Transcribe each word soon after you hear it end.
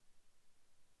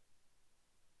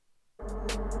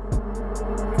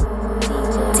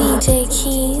DJ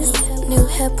Keyzz, new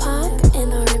hip hop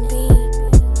and R&B.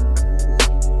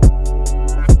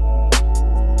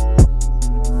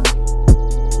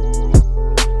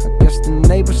 I guess the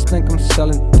neighbors think I'm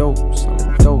selling dope,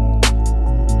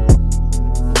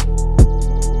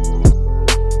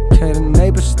 Okay, the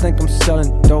neighbors think I'm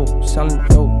selling dope,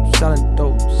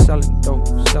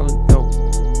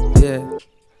 yeah.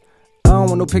 I don't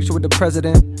want no picture with the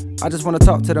president, I just wanna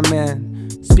talk to the man.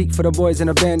 Speak for the boys in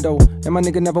a bando, and my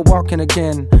nigga never walking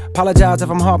again. Apologize if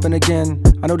I'm hopping again,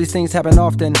 I know these things happen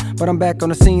often, but I'm back on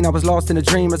the scene. I was lost in a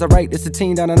dream as I write this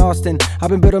 18 down in Austin. I've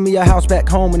been building me a house back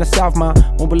home in the South, ma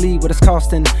won't believe what it's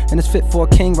costing. And it's fit for a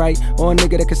king, right? Or a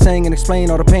nigga that can sing and explain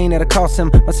all the pain that it cost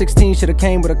him. My 16 should've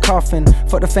came with a coffin.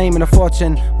 Fuck the fame and the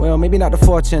fortune, well maybe not the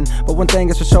fortune, but one thing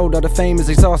is for sure, though, the fame is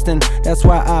exhausting. That's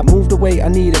why I moved away, I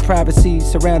needed privacy.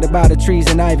 Surrounded by the trees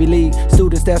in Ivy League,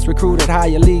 students that's recruited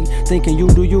higher league, thinking you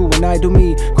do you and I do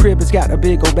me. Crib has got a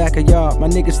big old backyard, my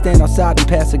niggas stand outside and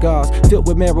pass cigars, filled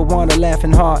with marijuana,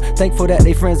 laughing hard. Thankful that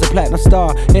they friends a platinum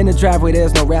star. In the driveway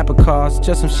there's no rapper cars,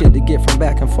 just some shit to get from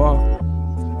back and forth.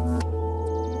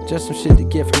 Just some shit to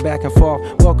get from back and forth.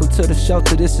 Welcome to the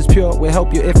shelter, this is pure. We'll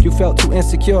help you if you felt too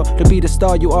insecure to be the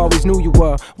star you always knew you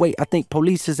were. Wait, I think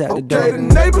police is at the door. Okay, the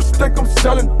neighbors think I'm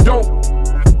selling dope.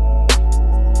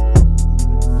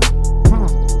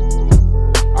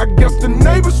 I guess the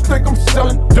neighbors think I'm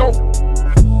selling dope.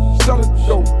 Selling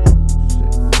dope.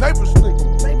 Neighbors think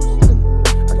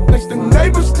the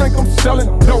neighbors think I'm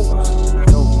selling dope.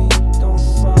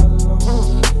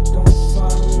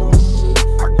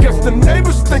 I guess the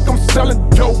neighbors think I'm selling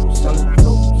dope.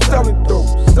 Selling dope.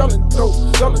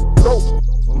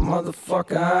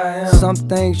 Motherfucker, I am. Some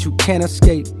things you can't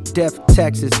escape. Death,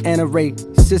 taxes, and a rate.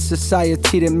 It's this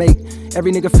society that make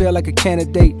every nigga feel like a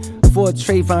candidate for a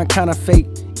Trayvon kind of fate.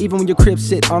 Even when your crib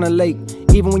sit on a lake,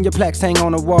 even when your plaques hang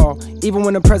on a wall, even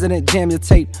when the president jam your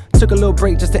tape. Took a little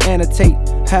break just to annotate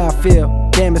how I feel.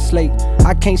 Damn, it's late.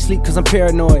 I can't sleep cause I'm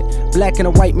paranoid. Black in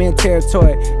a white man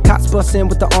territory. Cops bust in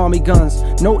with the army guns.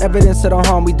 No evidence of the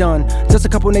harm we done. Just a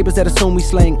couple neighbors that assume we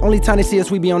slang. Only time they see us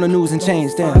we be on the news and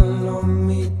change. Damn. Follow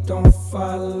me, don't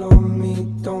follow me,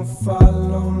 don't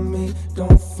follow me,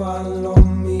 don't follow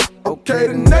me. Okay,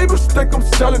 the neighbors think I'm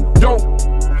selling dope.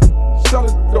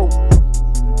 Selling dope.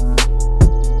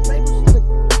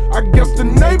 I guess the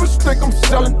neighbors think I'm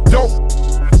selling dope.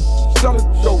 Selling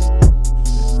dope.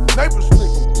 Neighbors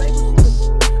think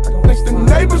I guess the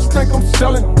neighbors think I'm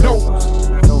selling dope.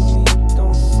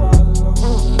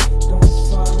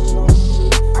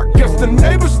 I guess the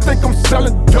neighbors think I'm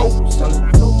selling dope.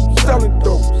 Selling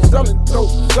dope.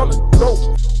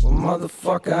 Well,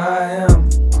 motherfucker, I am.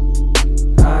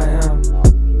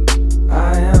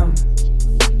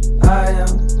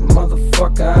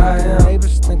 Motherfucker, I am.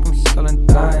 Neighbors think I'm selling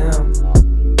dope.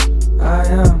 I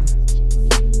am.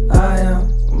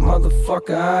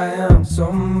 Motherfucker, I am.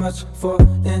 So much for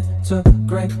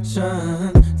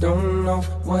integration. Don't know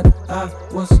what I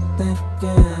was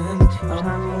thinking.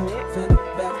 I'm moving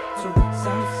back to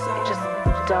Southside. Just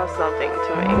does something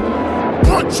to me.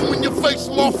 Punch you in your face,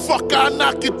 motherfucker, I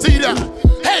knock your teeth out.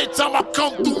 Every time I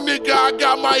come through, nigga, I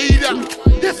got my heat out.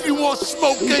 If you want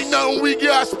smoke, ain't nothing we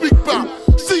gotta speak about.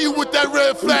 See you with that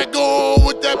red flag on,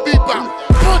 with that beep out.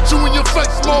 Punch you in your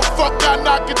face, motherfucker, I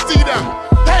knock your teeth out.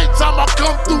 Every time I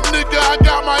come through, nigga, I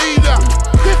got my heat out.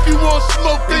 If you want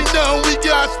smoke, ain't nothing we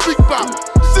gotta speak about.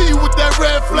 See you with that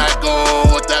red flag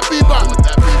on, with that beep out.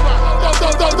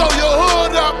 Throw your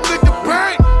hood up, nigga,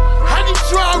 bang. How you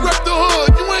try to rep the hood?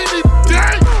 You ain't even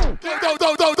dang.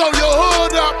 Throw your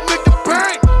hood up, nigga,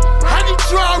 bang. How you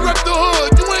try to rep the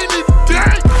hood? You ain't even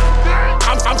dang.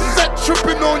 I'm set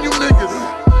tripping on you niggas.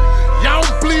 Y'all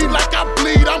don't bleed like I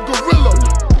bleed, I'm gorilla.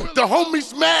 The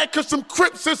homies mad cause some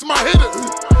Crips is my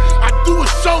hitters. I do a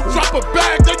show, drop a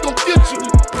bag, they gon' get you.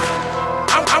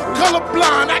 I'm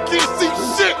colorblind, I can't see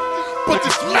shit. But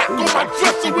this Mac on my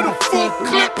dresser with a full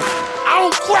clip. I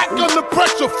don't crack under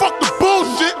pressure, fuck the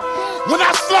bullshit. When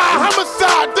I slide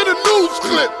homicide, did a news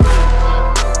clip.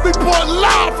 Report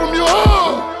live from your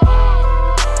hood.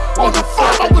 On the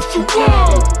farm, I wish you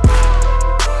would.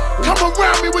 Come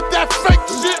around me with that fake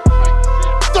shit.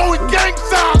 Throwing gang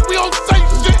signs, we don't say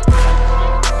shit.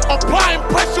 Applying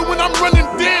pressure when I'm running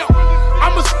down.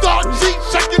 I'ma start cheat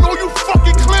checking all you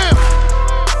fucking clams.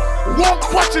 One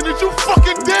question, is you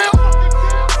fucking down?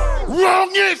 Wrong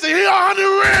answer, here 100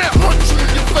 rounds. Punch you in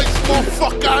your face,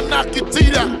 motherfucker, I knock your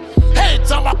teeth out. Every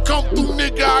time I come through,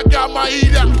 nigga, I got my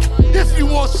heat out. If you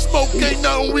want smoke, ain't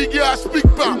nothing we gotta speak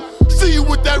about. See you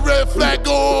with that red flag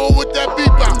on, with that beep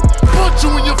out. Punch you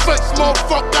in your face,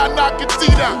 motherfucker, I knock your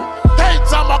teeth out. Every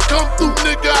time I come through,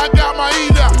 nigga, I got my heat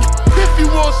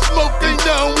want smoke, ain't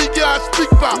nothing we gotta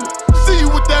speak about. See you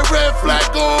with that red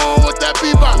flag on, with that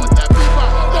bebop.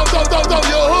 Throw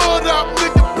your hood up,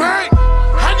 nigga, bang.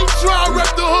 How you try to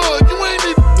rep the hood? You ain't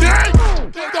even dang.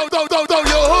 Throw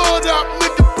your hood up,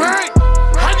 nigga, bang.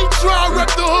 How you try to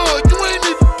rep the hood? You ain't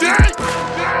even dang.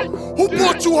 Who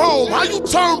brought you home? How you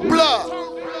turn blood?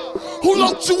 Who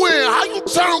locked you in? How you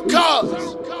turn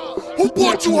colors? Who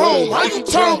brought you home? How you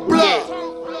turn blood?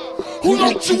 Who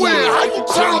locked you in? How you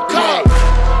turn colors?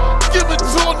 Give it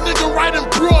to a nigga right in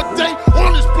broad day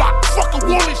on his block. Fuck a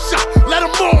warning shot, let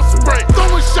him all spray.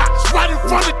 Throwing shots right in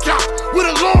front of the couch with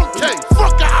a long K.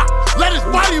 Fuck a hop, let his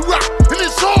body rock in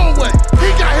his hallway. He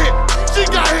got hit, she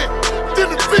got hit,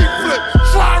 then the beat flip.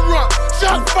 Try run,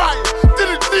 shot fire,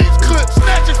 then his knees clip.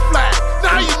 Snatch his flag,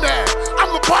 now you mad.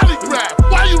 I'm a polygraph,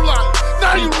 why you lying?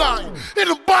 Now you lying,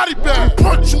 in a body bag.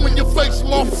 Punch you in your face,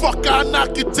 motherfucker, I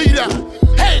knock your teeth out.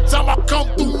 Every time I come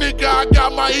through, nigga, I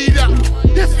got my heat out.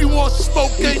 If you want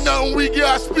smoke, ain't nothing we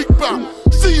gotta speak about.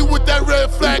 See you with that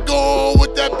red flag on,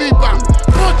 with that bebop.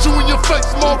 Punch you in your face,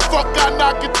 motherfucker, I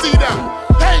knock your teeth out.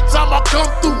 Every time I come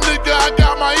through, nigga, I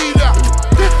got my heat out.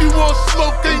 If you want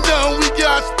smoke, ain't nothing we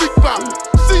gotta speak about.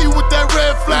 See you with that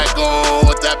red flag on,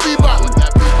 with that bebop.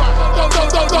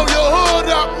 Throw your hood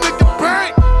up, nigga,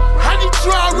 bang. How you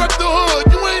try to rep the hood?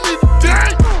 You ain't even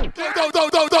dang.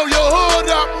 Throw your hood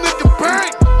up, nigga,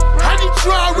 bang. How you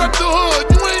try to rep the hood?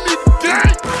 You ain't even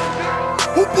dang.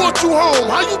 Who brought you home?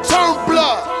 How you turn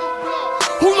blood?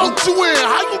 Who locked you in?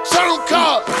 How you turn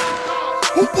colors?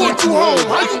 Who brought you home?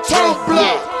 How you turn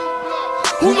blood?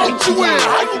 Who locked you in?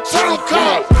 How you turn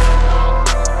colors?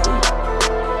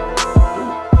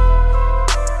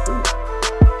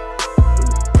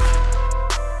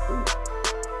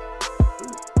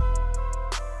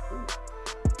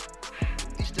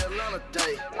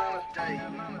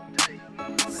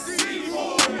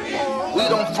 We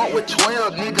don't fuck with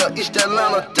 12, nigga, it's that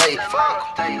Atlanta day.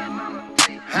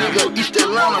 Nigga, East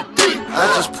Atlanta day.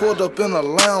 I just pulled up in a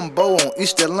Lambo on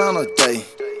East Atlanta day.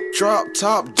 Drop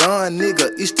top done,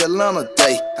 nigga, East Atlanta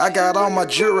day. I got all my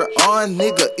jewelry on,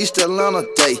 nigga, East Atlanta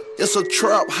day. It's a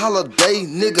trap holiday,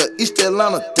 nigga, East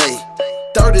Atlanta day.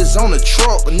 30s on the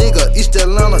truck, nigga, East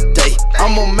Atlanta day.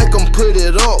 I'ma make them put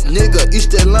it up, nigga,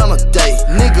 East Atlanta day.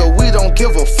 Nigga, we don't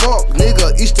give a fuck,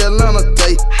 nigga, East Atlanta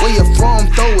day. Where you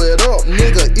from, throw it up,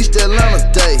 nigga, East Atlanta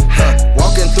day.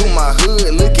 Walking through my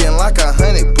hood, looking like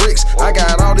 100 bricks. I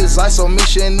got all this ice on me,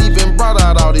 she ain't even brought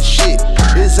out all this shit.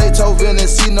 It's Beethoven and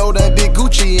C, know that big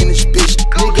Gucci in this bitch.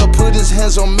 Nigga put his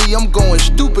hands on me, I'm going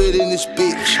stupid in this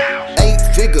bitch.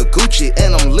 8-figure Gucci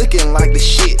and I'm looking like the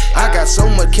shit. I got so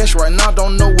much cash right now,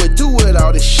 don't know what to do with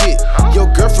all this shit. Your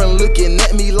girlfriend looking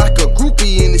at me like a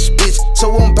groupie in this bitch.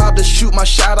 So I'm about to shoot my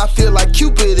shot, I feel like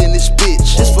Cupid in this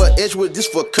bitch. This for Edgewood, this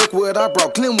for Kirkwood, I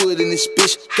brought Glenwood in this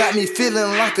bitch. Got me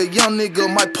feeling like a young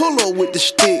nigga might pull up with the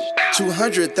stick.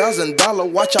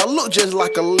 $200,000 watch, I look just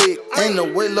like a lick. Ain't no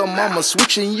way lil' mama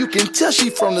switching, you can tell she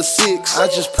from the 6. I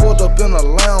just pulled up in a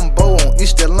Lambo on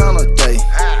East Atlanta day.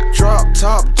 Drop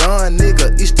top done,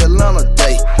 nigga, East Atlanta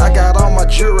day. I got all my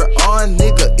jewelry on,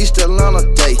 nigga, East Atlanta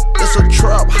day. It's a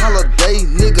trap holiday,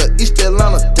 nigga, East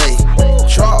Atlanta day.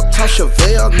 Drop top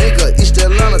Chevelle, nigga, East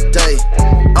Atlanta day.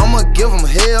 I'ma give them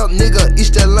hell, nigga,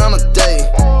 East Atlanta day.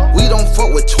 We don't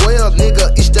fuck with 12,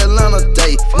 nigga, East Atlanta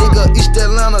day. Nigga, East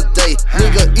Atlanta day.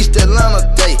 Nigga, East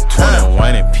Atlanta day.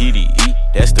 21 and PDE,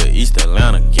 that's the East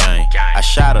Atlanta gang. I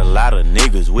shot a lot of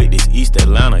niggas with this East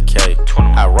Atlanta K.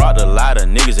 I rocked a lot of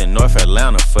niggas in North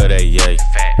Atlanta for that yay.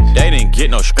 They didn't get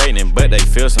no straightening, but they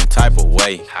feel some type of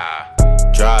way.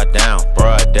 Draw down,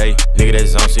 broad day, nigga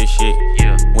that's on some shit.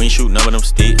 We ain't shoot none of them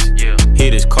sticks.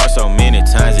 Hit his car so many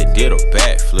times it did a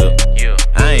backflip.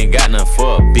 I ain't got nothing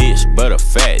for a bitch but a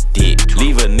fat dick.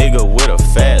 Leave a nigga with a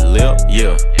fat lip,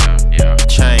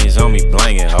 Chains on me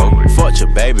blangin', ho. Fuck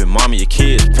your baby mama, your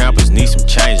kids' pampers need some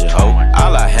changing, ho.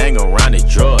 All I hang around is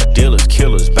drug dealers,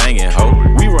 killers banging, ho.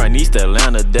 We run East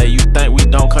Atlanta day, you think we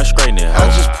don't come straight in, ho? I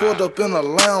just pulled up in a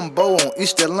Lambo on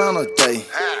East Atlanta day.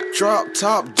 Drop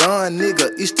top done,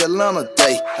 nigga, East Atlanta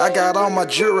day. I got all my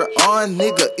jewelry on,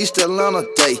 nigga, East Atlanta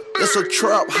day. It's a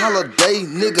trap holiday,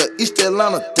 nigga, East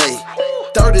Atlanta day.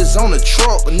 30s on the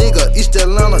truck, nigga, East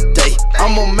Atlanta day.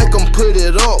 I'ma make them put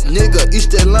it up, nigga,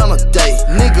 East Atlanta day.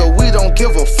 Nigga, we don't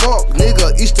give a fuck,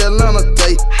 nigga, East Atlanta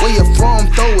day. Where you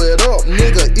from, throw it up,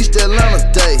 nigga, East Atlanta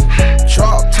day.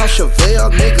 Drop top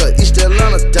Chevelle, nigga, East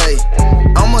Atlanta day.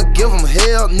 I'ma give them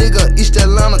hell, nigga, East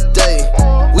Atlanta day.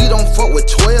 We don't fuck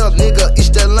with 12, nigga,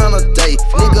 East Atlanta day.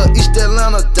 Nigga, East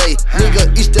Atlanta day.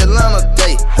 Nigga, East Atlanta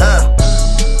day.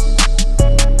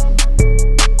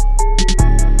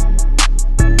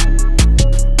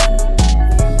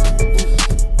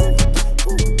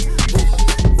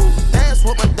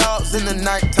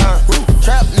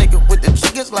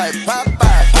 sauce like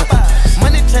Popeye.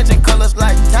 Money changing colors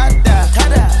like tie-dye.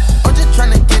 I'm just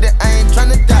tryna get it, I ain't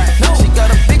tryna die. She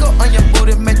got a big ol' on your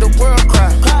booty, make the world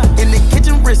cry. In the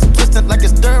kitchen, wrist twisted like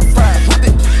it's stir fry.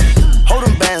 Hold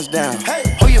them bands down,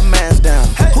 hold your mans down.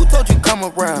 Who told you come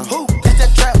around? It's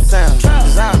that trap sound.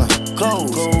 Designer,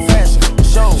 clothes, fashion,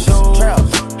 shows, trap,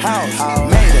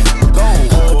 house, made it, gold.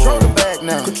 Control the bag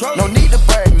now, no need to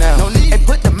brag now. Hey,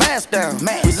 put the mask down,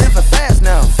 we living fast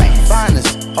now.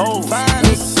 Finest, old,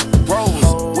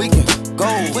 rose, we can go,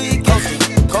 coast,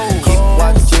 keep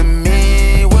watching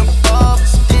me whip up,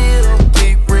 still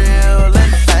keep real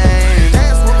and fame.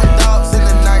 Dance with my dogs in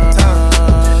the nighttime.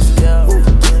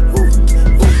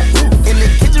 In the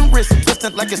kitchen, wrist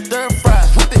twisted like it's stir fry.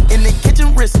 Whip it in the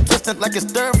kitchen, wrist twisted like it's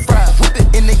stir fry. Whip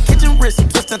it in the kitchen, wrist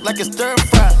twisted like it's stir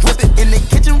fry. Whip it in the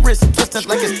kitchen, wrist twisted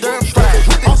like it's stir fry.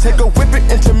 I'll take a whip it,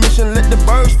 intermission, let the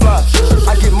birds fly.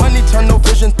 I get money, turn no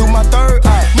vision through my third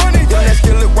eye. Money, run that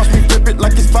skillet, watch me flip it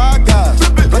like it's Five Guys.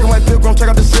 Black and white pilgrim, check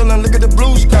out the ceiling, look at the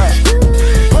blue sky.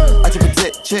 I took a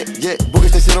check, yeah,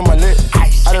 boogies they sit on my lip.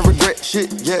 I didn't regret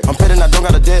shit, yeah, I'm petting, I don't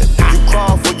got a debt. You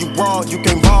crawl for you wall, you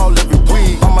can't ball every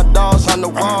week. All my dogs on the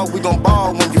wall, we gon'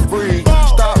 ball when you free.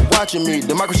 Stop watching me,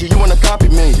 democracy, you wanna copy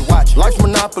me. Life's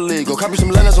monopoly, go copy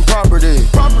some land and some property.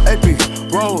 AP,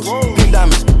 rose, pink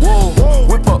diamonds, wool.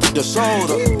 Whip up the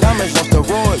soda, diamonds on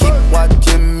steroids. Keep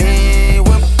watching me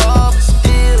whip up,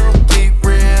 still keep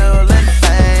real and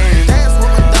fame. Dance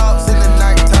with my dogs in the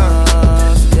nighttime.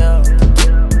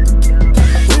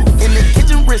 In the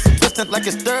kitchen, wrist twisted like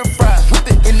it's stir fry. Whip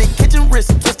it in the kitchen,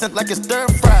 wrist twisted like it's stir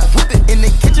fry. Whip it in the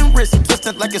kitchen, wrist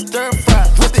twisted like it's stir fry.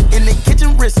 Whip it in the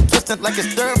kitchen, wrist twisted like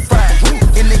it's stir fry.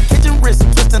 In the kitchen, wrist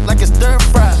twisted like it's stir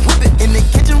fry. Whip it in the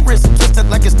kitchen, wrist twisted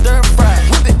like it's stir fry.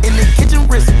 Whip it in the kitchen,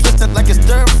 wrist twisted like it's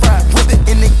stir fry. Whip it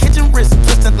in the kitchen, wrist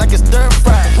twisted like it's stir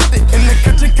fry. Whip it in the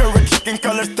kitchen, curry chicken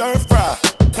color stir fry.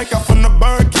 Take off from the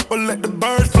bird, keep her, let the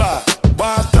birds fly.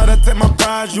 Why I try to take my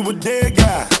prize, you a dead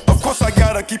guy. Of course I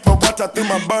gotta keep a watch out through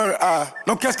my bird eye.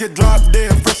 No casket drop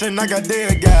dead, fresh and I got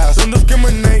dead guys. Don't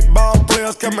discriminate, ball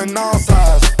players coming all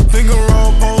sides. Finger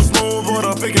roll, post move, or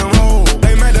the pick and roll.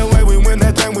 They made the way we win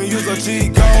that thing, we use a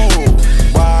cheat code.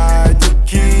 Why you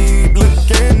keep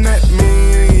looking at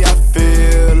me? I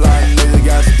feel like nigga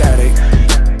got static.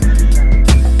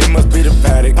 It must be the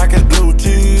paddock. Package blue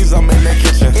cheese, I'm in the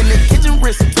kitchen. In the kitchen,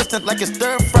 wrist twisted like it's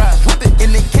stir fry. Whip it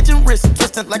in the kitchen, wrist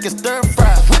twisted like it's stir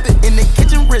fry. Whip it in the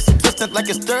kitchen, wrist twisted like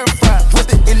it's stir fry. Whip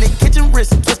it in the kitchen,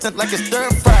 wrist twisted like it's stir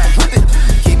fry. Whip it.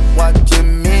 Keep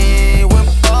watching me whip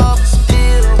up,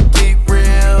 still keep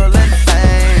real and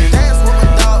fame. Dance with my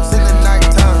dogs in the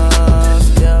nighttime.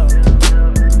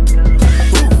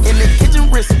 In the kitchen,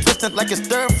 wrist twisted like it's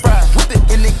stir fry. Whip it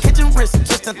in the kitchen, wrist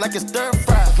twisted like it's stir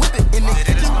fry. Whip it in the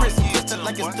kitchen, wrist twisted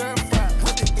like it's stir fry.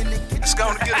 Whip it in the kitchen. It's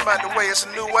gonna get them out the way, it's a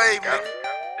new wave, nigga.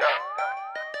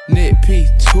 Net P,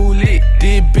 too lit,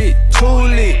 this bitch too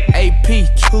lit. AP,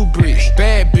 2 bricks,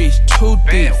 bad bitch, too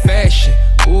thick. Fashion,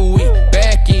 ooh wee,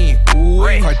 back in, ooh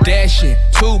wee. Kardashian,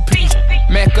 2-piece,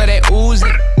 Mac of that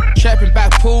Uzi. Trapping by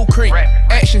Pool Creek,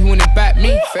 action when it bite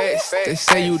me fast. They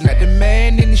say you not the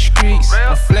man in the streets,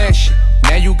 I'm flashing.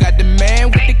 Now you got the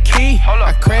man with the key.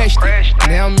 I crashed it.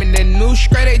 Now I'm in that new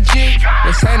straight at G.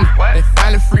 What's happening? They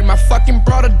finally free my fucking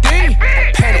brother D.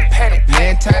 Panic.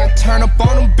 Man, time to turn up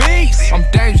on them beats. I'm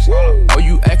dangerous. Oh,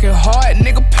 you acting hard,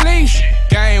 nigga, please.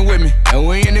 Gang with me. And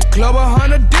we in the club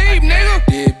 100 deep, nigga.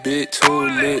 This bit too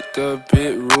lit, the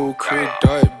bit rule, crit,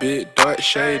 dark bit, dark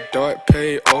shade, dark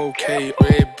pay, okay.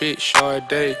 Red bit,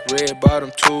 Sade, red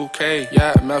bottom 2K.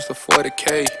 Yacht master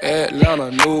 40K.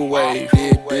 Atlanta, new wave.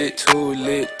 This bit too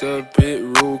lit, the bit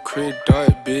rule, crit,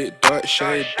 dark bit, dark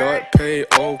shade, dark pay,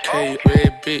 okay.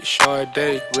 Red bit,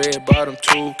 Sade, red bottom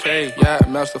 2K. Yacht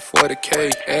master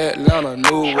 40K. Atlanta,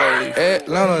 new wave.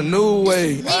 Atlanta, new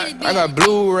wave. I got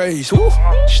Blu-rays. Woo.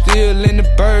 Still in the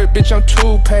bird, bitch, I'm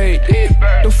too paid.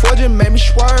 The fortune made me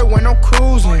swerve when I'm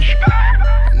cruising.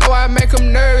 I know I make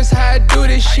them nervous how I do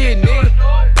this shit, nigga.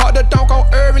 Park the donk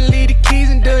on Irvin, leave the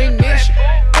keys in the ignition.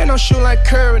 Ain't no shoe like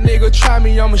Curry, nigga, try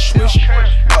me, I'ma switch.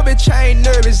 No bitch, I ain't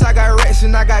nervous, I got rats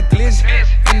and I got glizzy.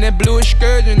 In that blue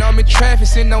excursion, I'm in traffic,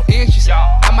 in no inches.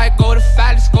 I might go to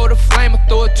 5, let's go to Flame, or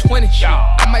throw a 20.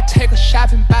 I might take a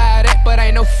shopping, buy that, but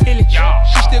ain't no feeling.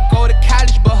 She still go to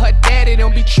college, but her daddy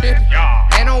don't be tripping.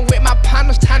 And I'm with my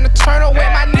partners, time to turn on with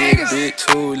my niggas. Bit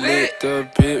too lit, the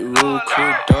bit rule,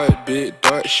 quick, dark bit,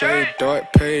 dark shade,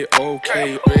 dark pay,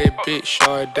 okay. Red bit, bitch,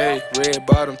 Sade, red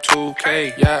bottom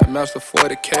 2K, yacht master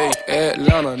 40K,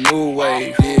 Atlanta, new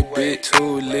wave. This bitch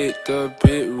too lit, the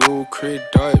bit rule, crit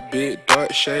dark, bit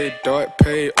dark shade, dark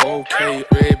pay, okay.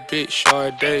 Red bitch,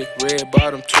 Sade, red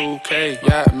bottom 2K,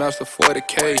 yacht master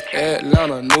 40K,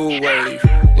 Atlanta, new wave.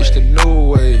 It's the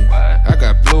new wave. I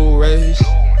got Blu-rays.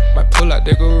 Might pull out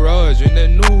the garage in that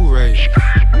new Ray.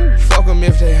 Fuck them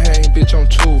if they hang, bitch, I'm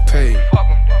too paid.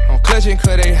 I'm clutching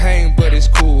cause they hang, but it's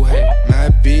cool, hey. My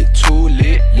bitch too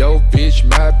lit, yo bitch,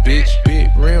 my bitch. Big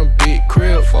rim, big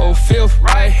crib, 4/5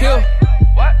 right here.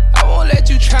 I won't let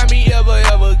you try me ever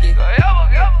again.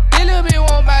 This little bitch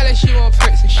won't buy that shit, won't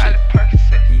perks and shit.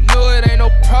 You know it ain't no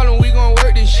problem, we gon'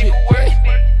 work this shit.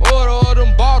 Order all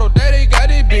them bottles, they got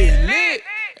this bitch lit.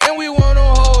 And we want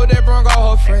no hoe that brung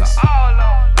all her friends.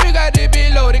 We got this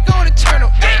bitch loaded, go to turn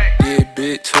up. This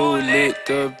bitch too lit,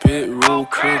 the bit rule,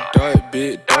 crib dark,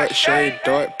 bit dark shade,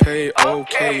 dark pay,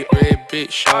 okay. Red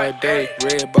bitch, Sade,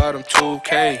 red bottom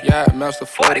 2K, yacht master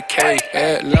 40K,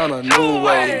 Atlanta, new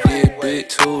wave. This bitch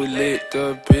too lit,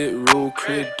 the bit rule,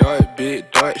 crib dark,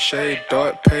 bit dark shade,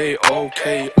 dark pay,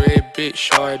 okay. Red bitch,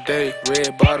 Sade,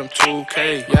 red bottom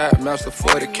 2K, yacht master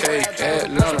 40K,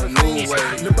 Atlanta, new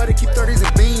wave. Nobody keep 30s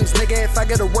and beams, nigga. If I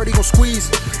get a word, he gon' squeeze.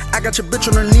 I got your bitch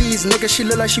on her knees, nigga. She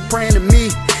look like she praying to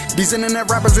me. These internet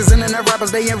rappers is internet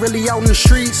rappers, they ain't really out in the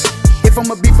streets. If I'm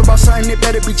a beef about something, it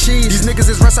better be cheese. These niggas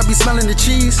is rest, I be smelling the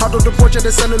cheese. Hot on the porch of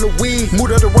the cellular weed. Mood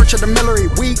of the work of the Mallory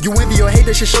week. You envy or hate,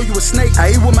 that shit show you a snake.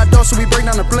 I eat with my dog, so we break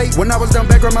down the plate. When I was down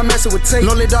back, grandma messing with tape.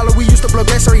 Lonely dollar, we used to blow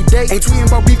gas every day. Ain't tweeting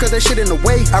about beef, cause that shit in the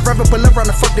way. I'd rather pull up around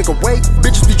the fuck nigga wait.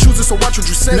 Bitches be choosing, so watch what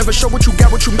you say. Never show what you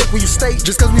got, what you make when you stay.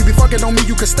 Just cause we be fucking on me,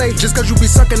 you can stay. Just cause you be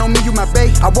sucking on me, you my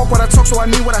bae. I walk what I talk, so I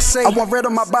mean what I say. I want red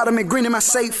on my bottom and green in my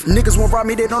safe. Niggas won't rob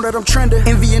me, they know that I'm trending.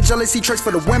 Envy and jealousy tricks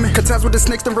for the women. Cause times with the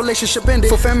snakes, then relationship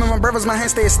ended. For family, my brothers, my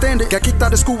hands stay extended. Got kicked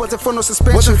out of school, wasn't for no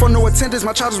suspension. Wasn't for no attendance,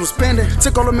 my charges was spending.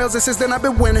 Took all the meals and since then I've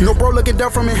been winning. No bro looking down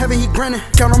from in heaven, he grinning.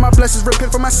 Count on my blessings,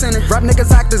 repent for my sinning. Rap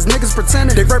niggas actors, niggas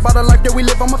pretending. They write about the life that we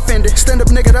live, I'm offended. Stand up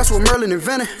nigga, that's what Merlin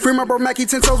invented. Free my bro Mackie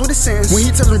 10 toes with his sins. When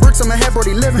he touching bricks, I'm a head, bro,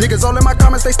 he living. Niggas all in my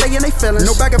comments, they stay in they feelings.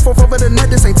 No back and forth over the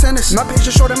net, this ain't tennis. My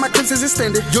picture short and my clips is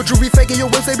extended. Your jewelry faking, your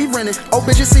whips, they be renting. Oh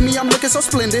bitches see me, I'm looking so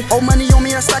splendid. Old money on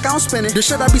me, I stack, I don't spend it. The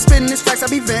shit I be spending, this facts I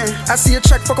be venting. I see a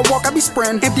check, fuck a walk, I be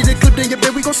sprinting. Empty the clip, then your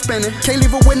bed, we gon' spin it. Can't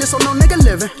leave a witness, so no nigga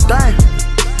living. Damn.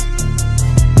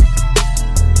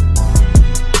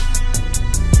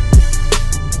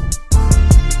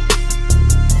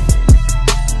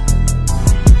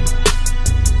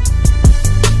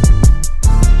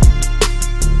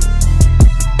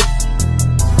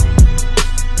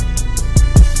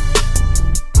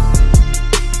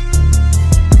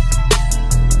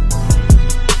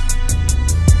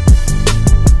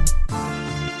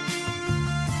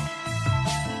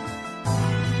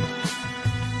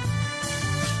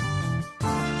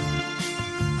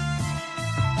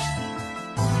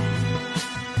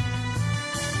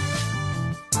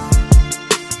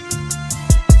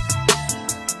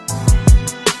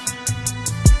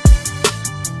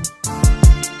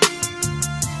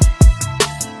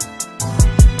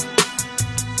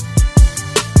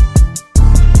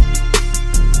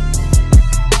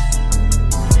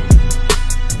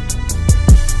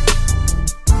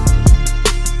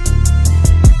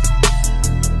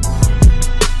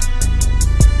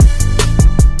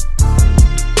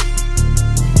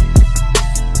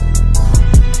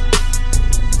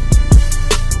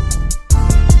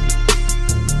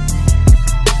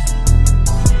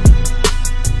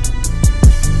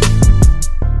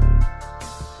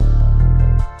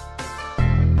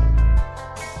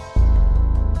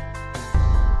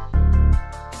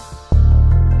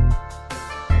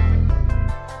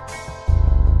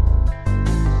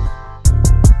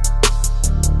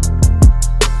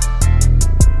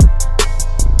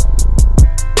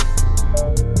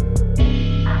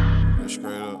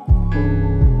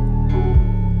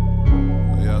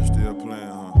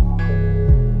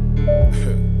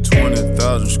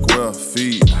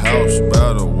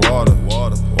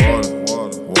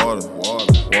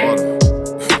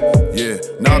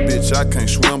 I can't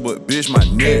swim, but bitch, my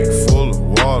neck full of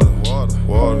water.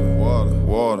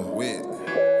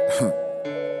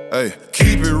 Hey,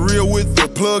 keep it real with the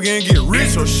plug and get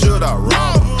rich, or should I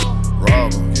rob him?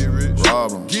 Rob him, get rich,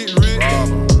 rob him, get rich, rob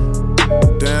him.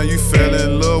 Damn, you fell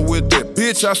in love with that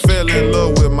bitch, I fell in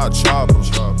love with my chopper.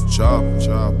 Chopper.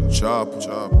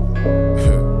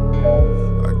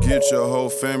 I get your whole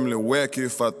family whack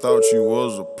if I thought you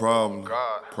was a problem.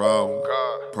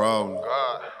 Problem.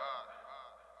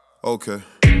 Okay.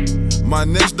 My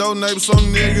next door neighbor,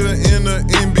 some nigga in the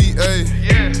NBA.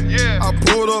 Yeah. I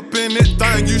pulled up in that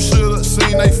thing, you should've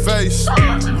seen they face.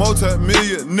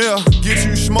 Multi-millionaire, get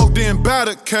you smoked in by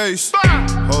the case.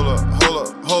 Hold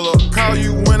up, call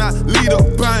you when I lead a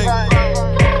bang.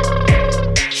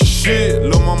 Shit,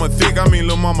 lil' mama thick, I mean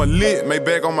lil' mama lit. Made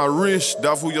back on my wrist,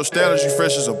 doubt for your status, you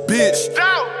fresh as a bitch.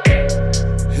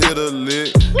 Hit a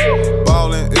lick,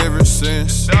 ballin' ever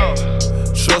since.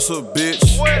 Trust a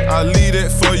bitch, I leave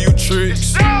that for you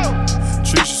tricks.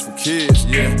 Tricks is for kids,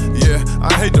 yeah.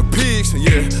 I hate the pigs,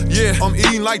 yeah. I'm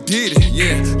eating like Diddy,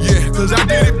 yeah. Cause I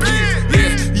did it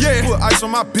big, yeah. Put ice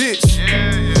on my bitch,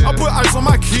 I put ice on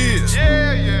my kids.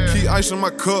 Keep ice in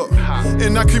my cup,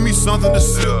 and now give me something to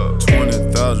sip.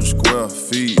 20,000 square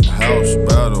feet, house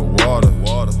by the water.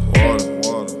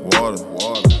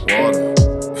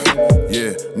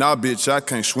 Yeah, nah bitch, I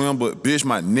can't swim, but bitch,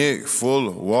 my neck full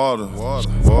of water.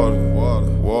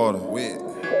 Wet.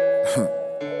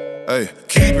 Hey,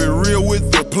 keep it real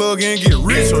with the plug and get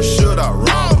rich, or should I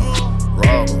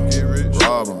rob him? Get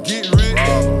rich.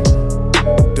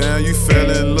 Damn, you fell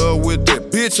in love with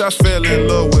that bitch, I fell in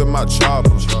love with my chopper.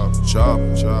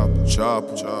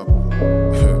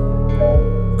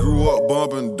 Grew up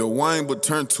bumping Dwayne, but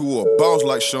turned to a boss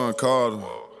like Sean Carter.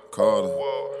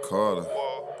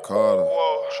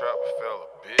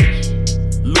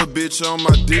 Lil' bitch on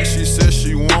my dick, she said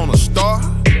she wanna start.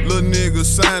 Lil' nigga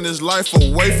signed his life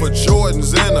away for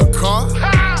Jordans and a car.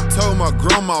 Told my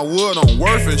grandma what I'm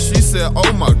worth and she said,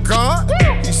 oh my God.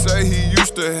 He say he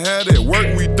used to have it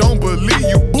work, we don't believe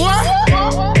you, boy.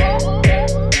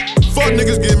 Fuck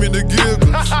niggas give me the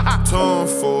giggles. Tom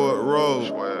Ford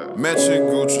Road, matching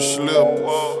Gucci slip.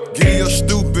 Give your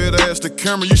stupid ass the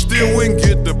camera, you still wouldn't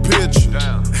get the picture.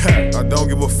 I don't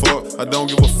give a fuck. I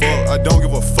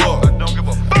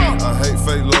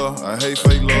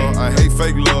hate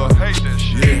fake love.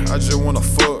 Yeah, I just wanna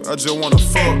fuck. I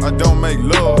don't make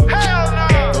love.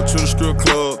 Go to the strip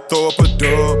club, throw up a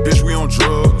dub. Bitch, we on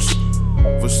drugs.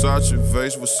 Versace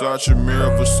vase, Versace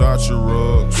mirror, Versace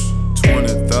rugs.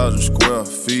 20,000 square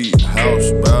feet,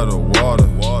 house by the water.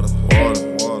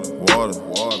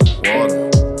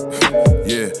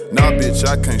 Yeah, nah bitch,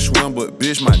 I can't swim, but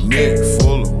bitch, my neck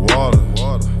full of water.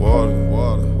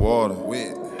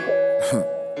 Wet.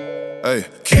 Hey,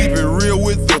 keep it real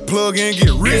with the plug and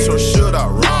get rich, or should I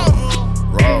rob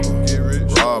him? Get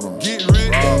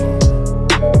rich.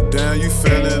 Damn, you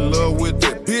fell in love with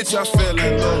that bitch, I fell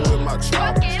in love with my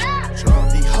chopper.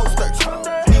 These hoes thirsty,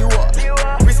 need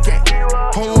water, wrist gang,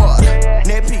 home water,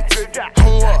 net peaks,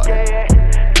 home water.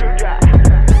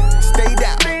 Stay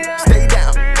down,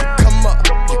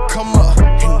 you come up,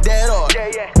 in that order.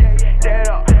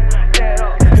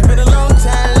 It's been a long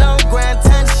time, long grind,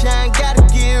 time to shine, gotta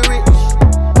get rich.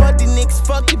 But these niggas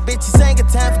fuck you bitches, ain't got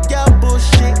time for y'all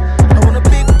bullshit. I want a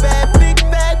big bag,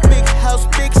 big house,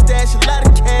 big stash, a lot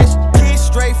of cash. Kids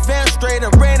straight, fam straight, I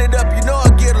ran it up, you know I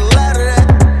get a lot of that.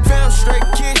 Fam straight,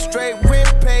 kids straight, rent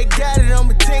paid, got it on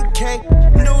me 10K.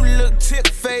 New look, tip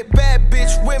fade, bad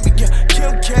bitch, women, yeah,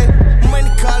 Kim K. Money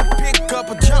call it, pick up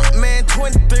a jump man,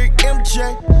 23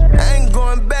 MJ. I ain't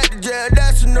going back to jail,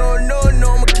 that's a no,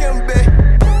 I'm a Kim Bay.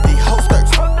 These hoes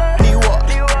thirsty, need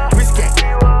water, wrist gang,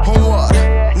 home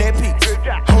water, net peaks,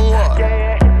 home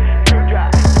water.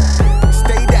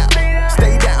 Stay down,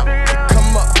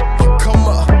 you come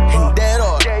up, in that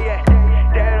order.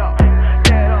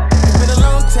 It's been a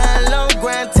long time, long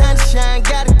grind, time to shine,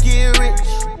 gotta get rich.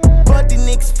 But these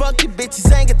niggas fuck you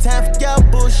bitches, ain't got time for y'all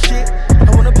bullshit.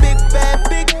 I want a big bag,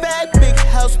 big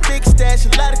house, big stash, a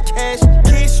lot of cash.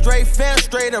 Kids straight, fam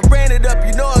straight, I ran it up,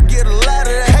 you know I get a lot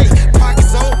of that. Hey,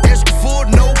 pockets on, extra full,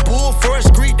 no bull,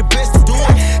 first greet, the best to do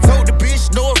it. Told the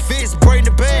bitch, no offense, bring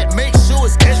the bag, make sure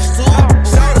it's extra to it.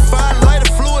 Certified,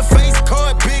 lighter fluid, face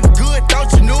card, big good,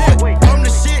 thought you knew it. I'm the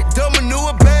shit, dumb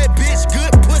manure, bad bitch,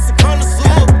 good pussy,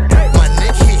 connoisseur. My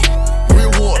neck hit,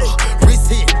 real water, wrist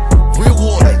hit, real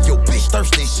water. Yo, bitch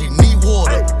thirsty, she need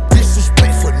water.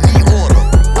 Disrespectful, need order.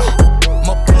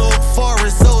 My plug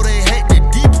forest, so they had to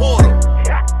deport him.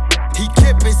 He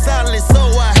kept his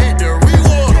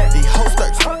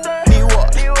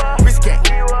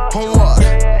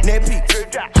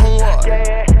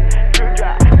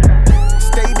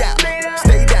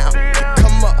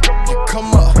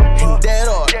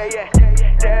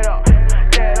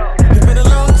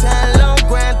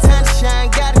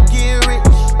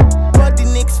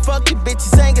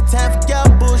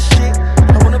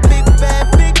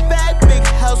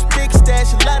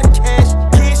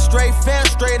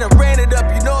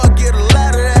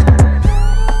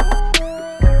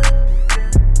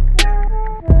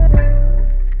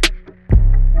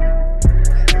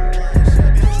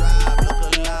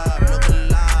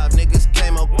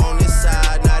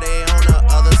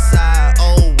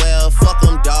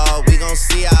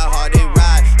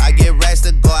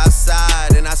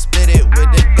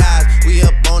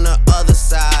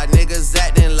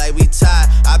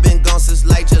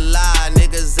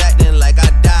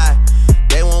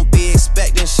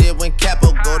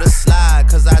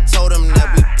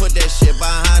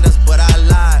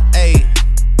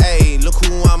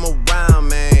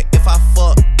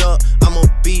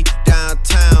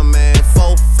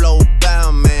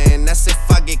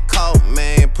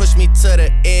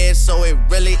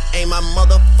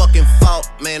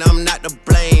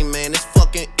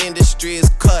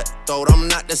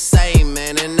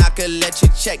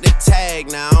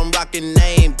bag now. I'm rocking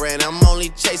name brand. I'm only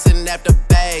chasing after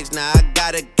bags now. I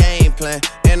got a game plan,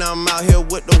 and I'm out here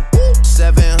with the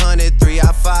 700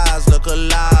 3i5s. Look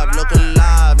alive, look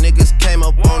alive. Niggas came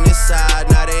up on this side,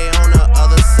 now they on the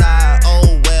other side.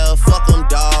 Oh well, fuck them,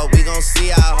 dawg. We gon' see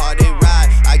how hard they ride.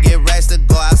 I get racks to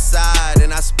go outside,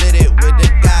 and I split it with the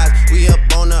guys. We up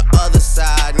on the other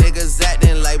side. Niggas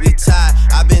acting like we tied.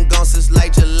 I been gone since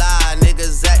like July.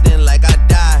 Niggas acting like I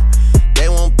died. They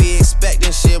won't be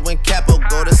expecting shit when Capo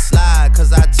go to slide.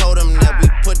 Cause I told them that we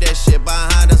put that shit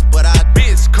behind us, but I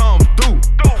bitch come through,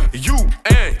 you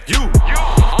and you.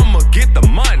 I'ma get the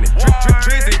money,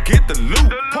 Drizzy get the loot.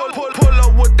 Pull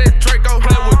up with that Draco,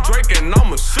 play with Drake and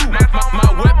I'ma shoot. My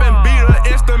weapon be the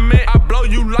instrument, I blow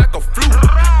you like a flute.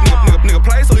 Nigga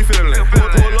play so he feelin'.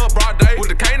 Pull up broad day with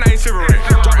the K-9 shivering.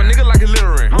 Drop a nigga like he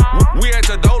littering. We at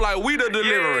your door like we the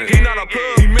delivering. He not a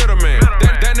plug, he middleman.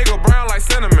 That nigga brown like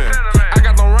cinnamon. I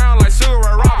got them round like Sugar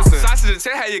Ray Robinson. Sausage and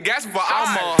check how you gasping for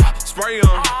I'ma spray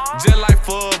em just like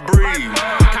for a breeze.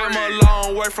 Came a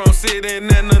long way from sitting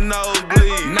in the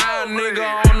nosebleed. Now a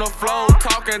nigga on the floor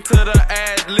talking to the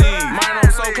athlete. Man,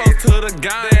 I'm so close to the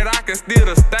gun that I can steal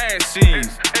the stash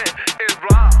sheets.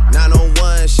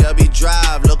 901 Shelby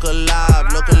Drive, look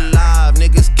alive, look alive.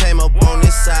 Niggas came up on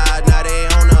this side, now they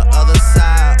on the other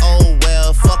side. Oh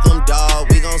well, fuck them, dawg.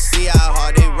 We gon' see how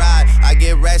hard they ride. I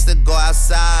get racks to go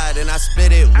outside, and I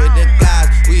split it with the guys.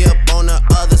 We up on the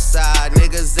other side.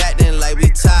 Niggas acting like we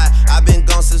tied. I been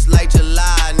gone since like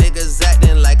July. Niggas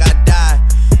acting like I died.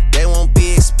 They won't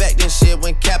be expecting shit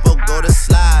when Capo go to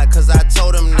slide. Cause I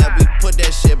told them that we put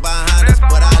that shit behind us,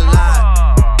 but I lied.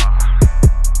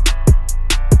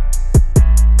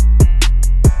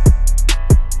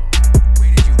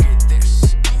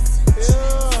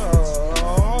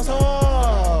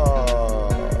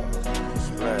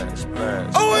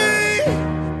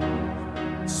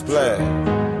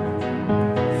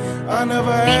 I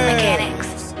never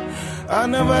asked. I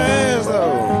never asked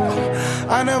though.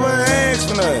 I never asked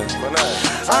for nothing.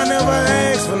 I never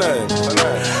asked for nothing.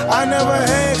 I never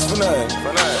asked for nothing.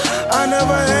 I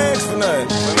never asked for nothing.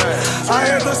 I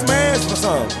had to smash for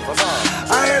something.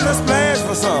 I had to splash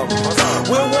for something.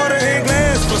 With water and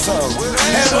glass for something.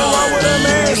 Had to walk with a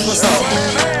mask for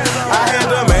something. I had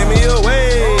to make me a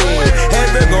way.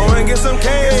 Had to go and get some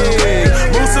cake.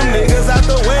 Move some niggas out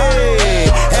the way.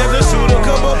 Had to shoot a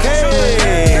couple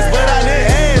K's. But I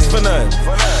didn't ask for nothing.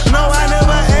 No, I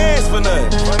never asked for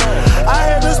nothing. I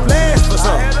had to splash for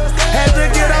something. Had to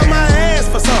get out my ass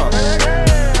for something.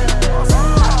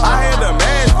 I had to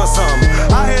mash for something.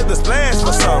 I had to splash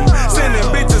for something. Sending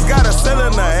bitches got a sell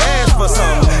in her ass for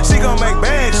something. She gon' make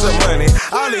bags of money.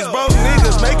 All these broke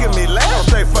niggas making me laugh,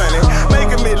 they funny.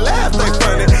 Making me laugh, they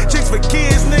funny. Chicks for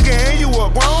kids, nigga, and you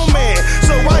a grown man.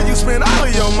 So why you spend all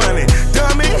of your money,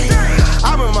 dummy?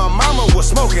 I remember my mama was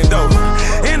smoking dope.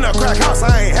 In the crack house,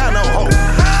 I ain't had no hope.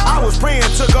 I was praying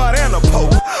to God and the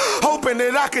Pope, hoping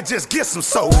that I could just get some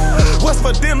soap. What's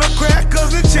for dinner,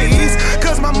 crackers and cheese?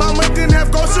 Cause my mama didn't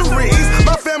have groceries.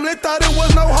 My family thought it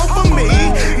was no hope for me.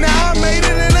 Now I made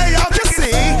it and now y'all can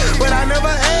see. But I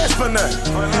never asked for nothing.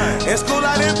 In school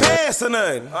I didn't pass or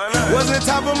nothing. Wasn't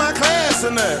top of my class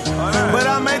or nothing. But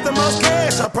I made the most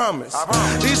cash, I promise.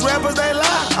 These rappers, they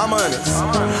lie, I'm honest.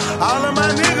 All of my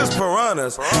niggas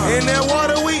piranhas. In that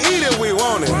water we eat it, we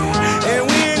want it. And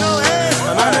we ain't gon' ask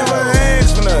for nothing. I never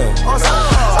asked for nothing.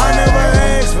 I never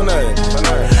asked for nothing.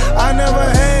 I never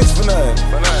asked for nothing.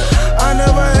 I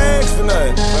never asked for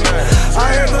nothing. I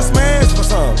had to smash for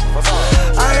something.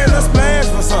 I had to splash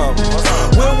for something.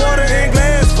 With water and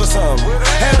glass for something.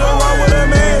 Had to walk with a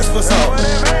mask for something.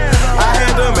 I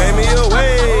had to make me a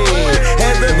way.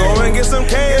 Had to go and get some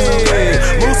cake.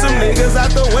 Move some niggas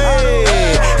out the way.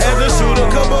 Had to shoot a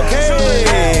couple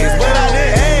K's. But I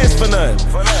didn't ask for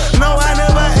nothing. No, I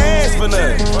never asked for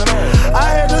nothing. I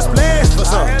had to splash for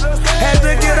something. Had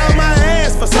to get out my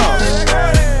ass for something.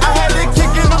 I had to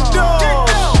kick in the door.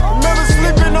 Remember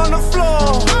sleeping on the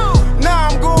floor. Now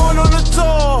I'm going on the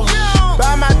tour.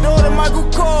 Buy my daughter Michael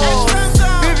Kors.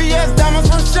 VVS diamonds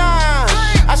from Shine.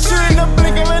 I shoot in the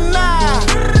blink of an eye.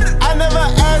 I never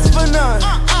asked for none.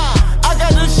 I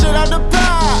got this shit out the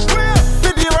pot.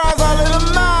 50 rounds all in the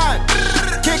mind.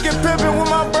 Kicking pimpin' with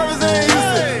my brothers in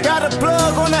Houston. Got a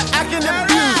plug on the acting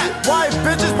abuse. White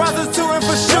bitches prostituting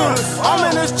for shooters. I'm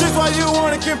in the streets while you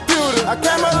on a computer. I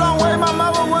came a long way, my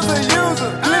mother was a user.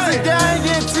 Listen, gang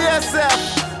in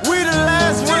TSF. We the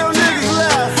last real niggas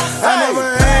left. I never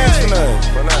asked for nothing.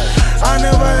 I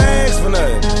never asked for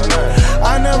nothing.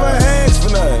 I never asked for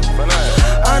nothing.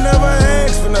 I never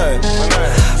asked for nothing.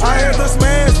 I had to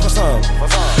smash for something.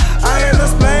 I had to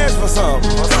splash for something.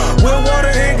 With water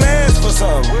and glass for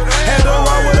something. Had to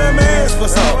walk with a mask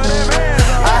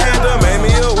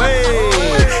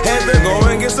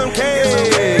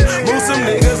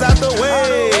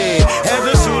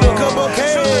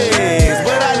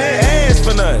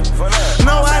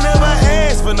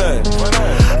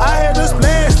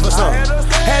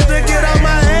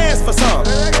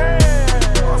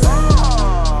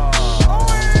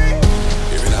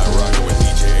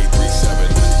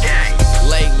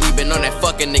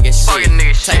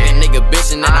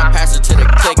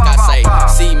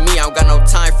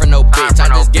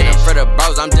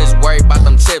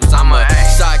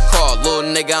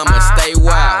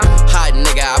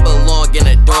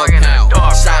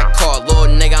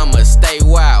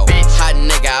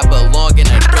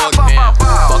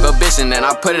bitchin' and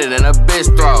I put it in a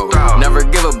bitch throat. Never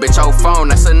give a bitch your phone,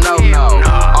 that's a no-no.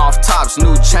 Off tops,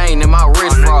 new chain in my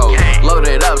wrist froze.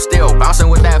 Loaded up, still bouncing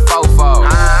with that fofo.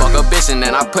 Fuck a bitch and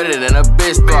then I put it in a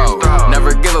bitch throat.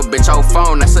 Never give a bitch your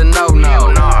phone, that's a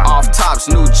no-no. Off tops,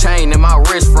 new chain in my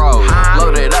wrist froze.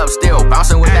 Loaded up, still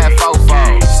bouncing with that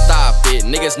fofo. Stop it,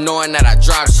 niggas knowing that I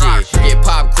drop shit. Get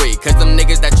pop quick, cause them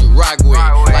niggas that you rock with.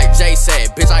 Like Jay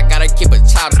said, bitch, I gotta keep a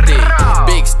chopstick.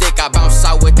 Big stick, I bounce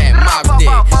out with that mop stick.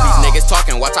 These niggas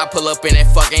talking, watch I pull up in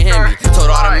that fucking Hemi.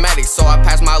 Total automatic, so I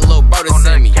pass my little bro to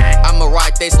send me. I'ma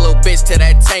ride this little bitch till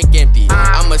that tank empty.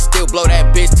 I'ma still blow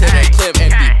that bitch till that clip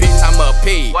empty. Bitch, I'm a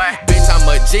P, bitch, I'm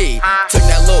a G. Took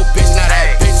that little bitch, now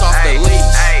that bitch off the leash.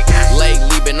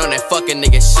 Lately been on that fucking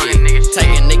nigga shit.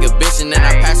 Take a nigga bitch and then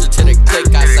I pass her to the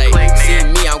click. I say, see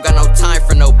me, I don't got no time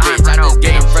for no bitch. I just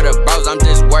get them for the bros, I'm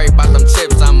just worried about them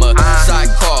chips. I'm a shot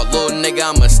call, little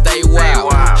nigga, I'ma stay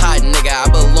wild. Hot nigga, I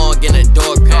belong in a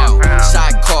dog pound.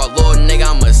 Shot call, little nigga,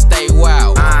 I'ma stay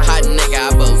wild. Hot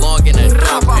nigga, I belong in a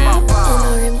dog pound.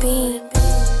 R&B.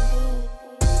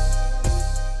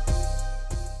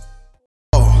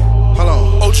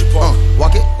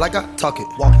 Walk it like I talk it.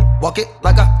 Walk it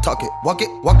like I talk it. Walk it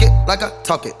like I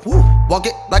talk it. Walk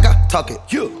it like I talk it.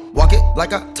 Walk it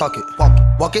like I talk it.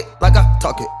 Walk it like I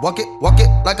talk it. Walk it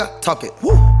like I talk it.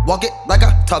 Walk it like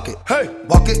I talk it. Hey,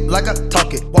 walk it like I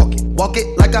talk it. Walk it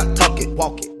like I talk it.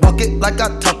 Walk it like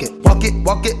I talk it.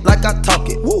 Walk it like I talk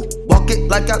it. Walk it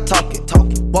like I talk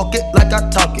it. Walk it like I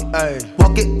talk it. Hey,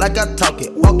 walk it like I talk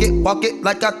it. Walk it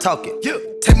like I talk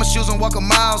it. Take my shoes and walk a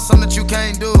mile, something that you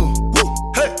can't do.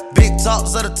 Hey, big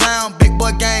talks of the town, big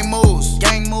boy gang moves.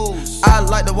 I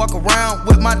like to walk around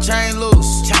with my chain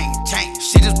loose. Chain.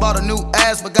 She just bought a new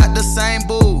ass, but got the same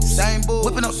booze.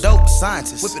 Whipping up dope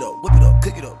scientists. Whip it up,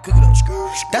 cook it up.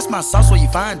 That's my sauce where you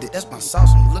find it. That's my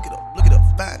sauce when you look it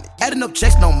up, find it. Adding up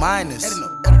checks, no minus.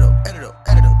 Add it up,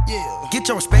 yeah. Get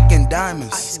your respect in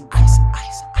diamonds. Ice.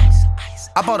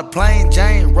 I bought a plain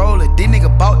Jane roller, these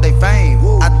niggas bought they fame.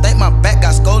 I think my back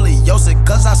got scoliosis,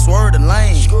 cause I swerved the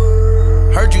lane.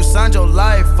 Heard you signed your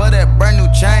life for that brand new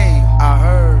chain. I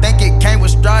heard. Think it came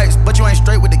with stripes, but you ain't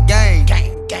straight with the game.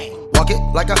 Walk it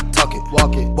like I talk it.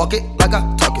 Walk it like I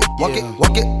talk it. Walk it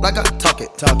like I talk it.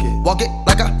 Walk it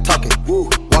like I talk it.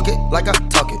 Walk it like I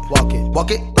talk it. Walk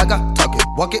it like I talk it.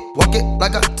 Walk it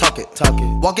like I talk it.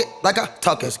 Walk it like I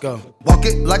talk it. Let's go. Walk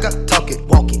it like I talk it.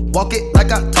 Walk it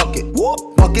like I talk it.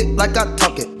 Walk it like I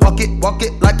talk it. Walk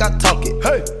it like I talk it.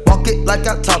 Hey, walk it like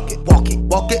I talk it. Walk it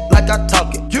like I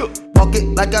talk it. Walk it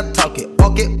like I talk it.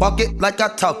 Walk it like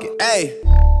I talk it. Hey,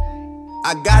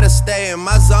 I gotta stay in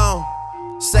my zone.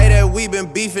 Say that we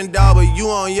been beefing, dawg, but you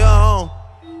on your own.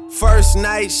 First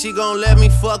night, she gon' let me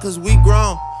fuck cause we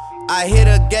grown. I hit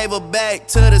her, gave her back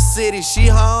to the city, she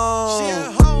home. She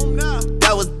at home now.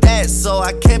 That was that, so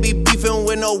I can't be beefing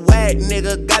with no whack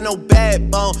nigga, got no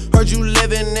backbone. Heard you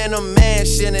living in a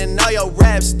mansion and all your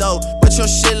raps though, but your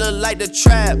shit look like the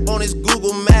trap on his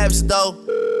Google Maps though.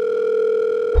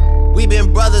 We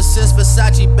been brothers since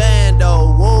Versace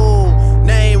Bando, whoa.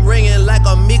 Name ringing like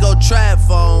Amigo trap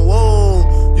phone,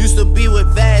 whoa. Used to be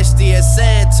with Vashti at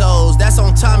Santos, that's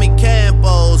on Tommy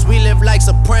Campos. We live like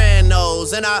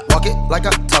Sopranos, and I walk it like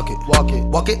I talk it. Walk it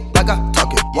like I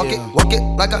talk it. Walk it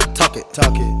like I talk it.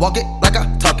 Walk it like I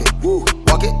talk it.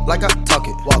 Walk it like I talk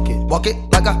it. Walk it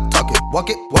like I talk it.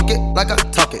 Walk it like I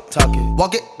talk it.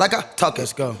 Walk it like I talk it.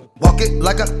 Let's go. Walk it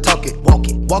like I talk it. Walk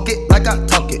it like I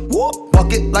talk it.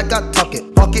 Walk it like I talk it.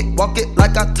 Walk it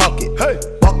like I talk it. Hey,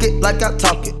 walk it like I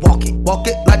talk it. Walk it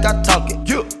like I talk it.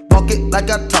 Walk it like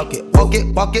I talk it.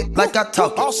 Walk it like I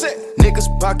talk it. All set. Niggas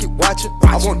pocket watching.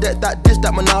 I want that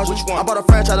menage. Which one? I bought a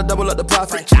franchise to double up the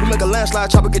profit. We make a landslide,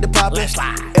 chopper get the poppin'.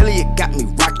 Elliot got me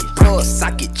rocket. Plug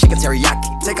socket, chicken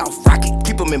teriyaki. Take off rocket,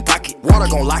 keep them in pocket. Water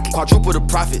gon' lock it. Quadruple the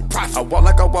profit. I walk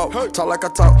like I walk, talk like I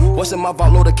talk. What's in my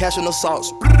vault? Load of cash and no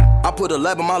sauce. I put a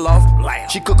lab in my loft.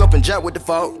 She cook up and jack with the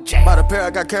fault. By the pair,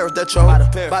 I got carrots that choke.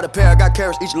 By the pair, I got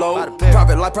carrots each load.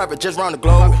 Private life, private just round the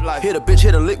globe. Hit a bitch,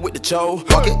 hit a lick with the cho.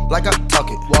 Walk it like I talk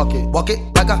it. Walk it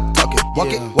like I talk it.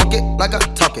 Walk it like I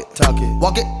talk it.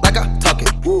 Walk it like I talk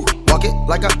it. Walk it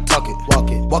like I talk it.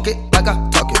 Walk it like I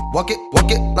talk it. Walk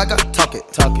it like I talk it.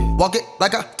 Walk it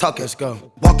like I talk it. Let's go.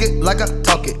 Walk it like I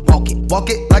talk it. Walk it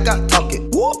like I talk it.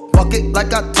 Walk it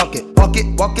like I talk it.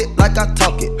 Walk it like I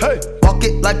talk it. Hey, walk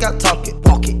it like I talk it.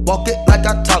 Walk it like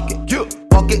I talk it.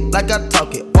 Walk it like I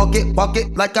talk it. walk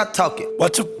it like I talk it.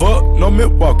 Watch a buck, no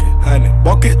Milwaukee, honey.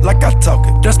 Walk it like I talk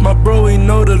it. That's my bro, he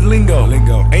know the lingo.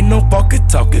 Ain't no pocket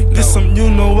talking. No. This some you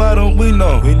know, why don't we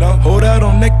know? Hold out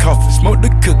on that coffin, smoke the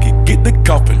cookie, get the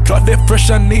coffin. Drop that fresh,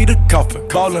 I need a coffin.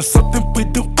 Ballin' something we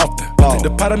do often. Take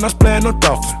the pot and I'm playing no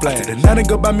dolphin. Take the night and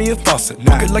go buy me a faucet.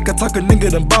 Walk it like I talk a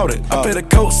nigga done bought it. I pay the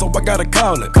coat, so I gotta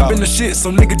call it. Cop in the shit,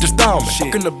 so nigga just down me.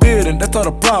 Walk in the building, that's all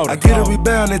the proud. I get it, we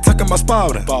bound, they talking my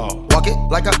spouting. Walk it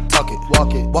like I talk it.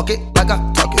 Walk it like I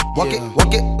talk it. Walk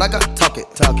it like I talk it.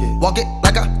 Walk it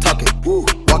like I talk it.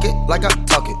 Walk it like I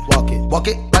talk it. Walk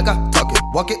it like I talk it.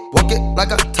 Walk it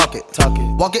like I talk it.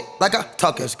 Walk it like I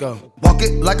talk it. Let's go. Walk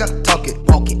it like I talk it.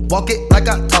 Walk it like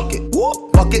I talk it.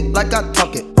 Walk it like I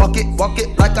talk it. Walk it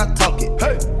like I talk it.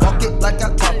 Hey, walk it like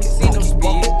I talk it.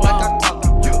 Walk it like I talk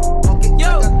it.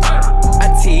 Yo,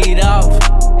 I teed off.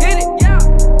 Hit it, yeah.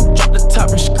 Drop the top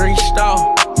and screeched off.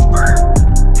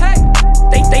 Hey,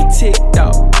 they ticked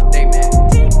off. They mad.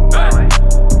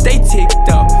 They ticked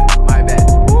off. My bad.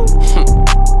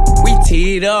 We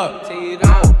teed up.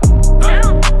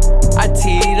 I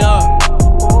teed up.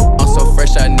 I'm so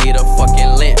fresh, I need a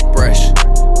fucking lint brush.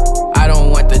 I don't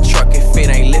want the truck if it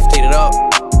ain't lifted up.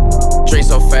 Drink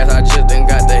so fast, I just done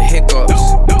got the hiccups.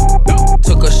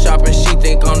 Took her shopping, she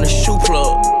think I'm the shoe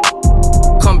plug.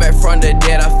 Come back from the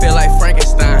dead, I feel like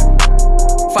Frankenstein.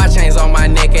 5 chains on my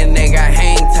neck and they got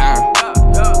hang time.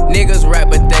 Niggas rap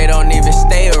but they don't even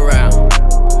stay around.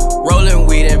 Rolling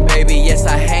weed and baby, yes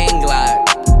I hang glide.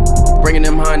 Bringing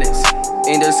them hundreds,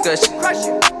 in discussion.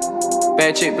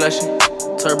 Bad chick blushing,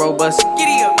 turbo bustin'.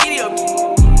 Giddy up.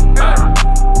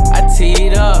 I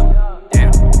teed up.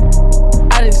 Damn.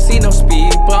 I didn't see no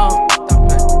speed bump.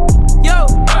 Yo,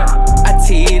 I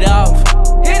teed off.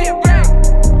 Hit it, bro.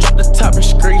 Drop the top and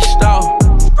screeched off.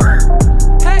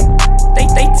 Hey,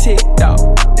 they ticked off.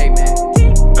 They mad.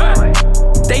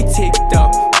 They ticked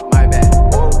off. My bad.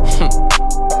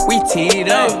 We teed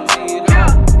up.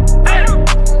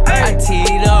 I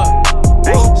teed up.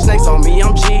 Snakes on me,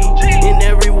 I'm G. In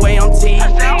every way, I'm T.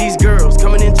 These girls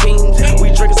coming in teams.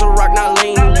 We drinking some rock, not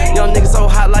lean. Young niggas so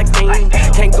hot like steam.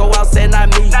 Can't go outside, not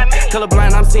me.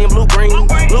 Colorblind, I'm seeing blue green.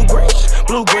 Blue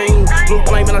green. Blue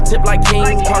flame and I tip like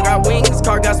kings. Car got wings,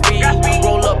 car got speed.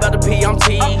 Roll up out the P, I'm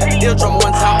T. Deal drum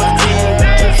one top of the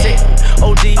team.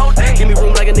 OD, give me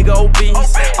room like a nigga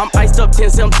obese. I'm iced up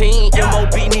 10-17.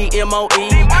 MOB need MOE.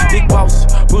 Big boss,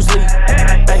 Bruce Lee.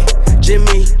 Hey,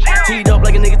 Jimmy. Teed up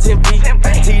like a nigga 10 feet.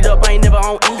 Teed up, I ain't never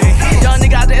on E. Young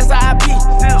nigga out the SIP.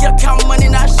 Yeah, count money,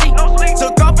 not sheet.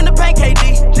 Took off in the paint,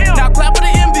 KD. Now clap for the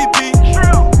MVP.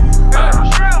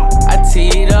 I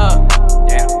teed up.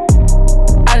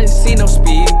 I didn't see no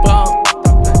speed bump.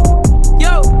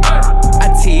 Yo, I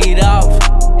teed off.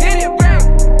 Hit it, bro.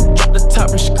 Drop the top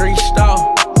and screeched off.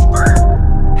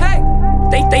 Hey,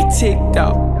 they ticked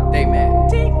off. They mad.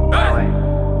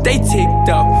 They ticked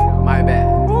off. My bad.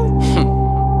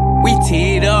 We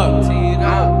teed up.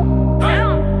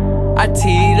 I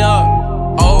teed up.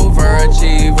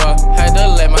 Overachiever. Had to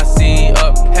let my seat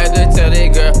up. Had to tell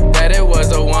that girl that it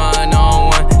was a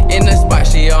one-on-one. In the spot,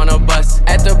 she on a bus.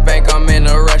 At the bank, I'm in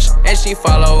a rush. And she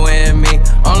following me.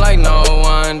 I'm like, no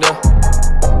wonder.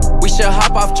 We should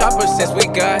hop off choppers since we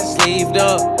got sleeved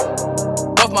up.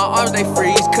 Both my arms, they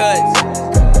freeze cuts.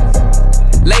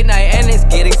 Late night and it's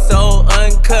getting so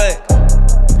uncut.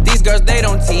 These girls, they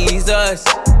don't tease us.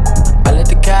 I let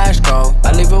the cash go,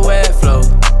 I leave it where it flow.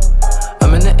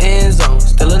 I'm in the end zone,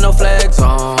 still in no flag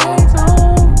zone.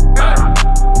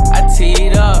 I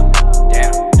teed up.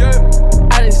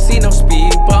 I didn't see no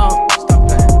speed bump.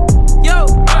 Yo,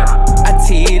 I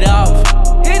teed off.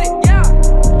 Hit it, yeah.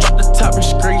 Drop the top and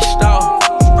screeched off.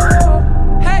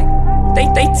 Hey,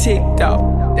 they ticked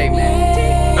off. They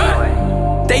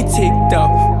mad. They ticked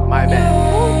off. My bad.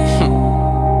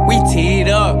 We teed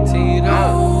up.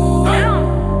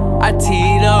 I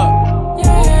teed up.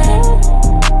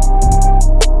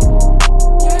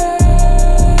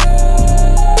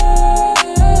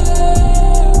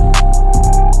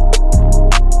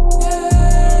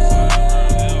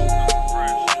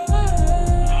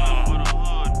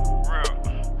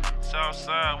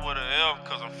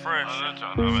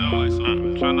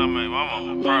 Tryna make my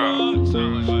mama proud.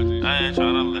 I ain't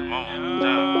tryna let my mama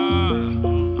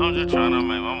down. I'm just tryna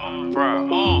make my mama proud.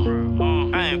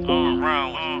 I ain't going around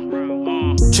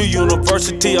with To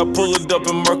university, I pull it up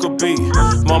in Mercury.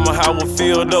 Mama, how I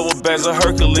filled up with bags of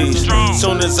Hercules.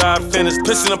 Soon as I finished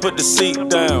pissing, I put the seat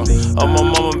down. Oh, my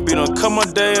mama beat on, cut my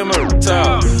damn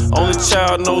towel. Only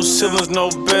child, no siblings, no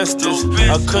besties.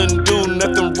 I couldn't do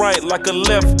nothing right like a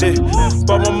lefty.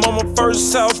 Bought my mama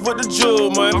first house with the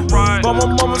jewel, man. Bought my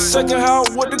mama second house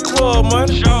with the club, man.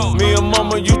 Me and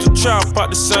mama used to chop out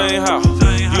the same house.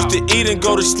 Used to eat and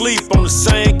go to sleep on the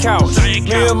same couch.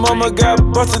 Me and mama got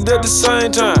busted at the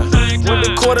same time. Went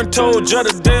to court and told judge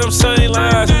the damn same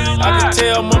lies. I can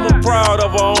tell mama proud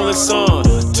of her only son.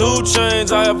 2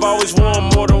 chains, I have always worn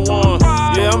more than one.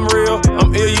 Yeah, I'm real,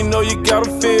 I'm ill, you know you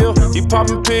gotta feel. You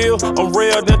poppin' pills, I'm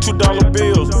rare than $2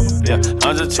 bills. Yeah,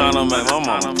 I'm just tryna make my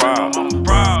mama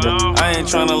proud. Yeah, I ain't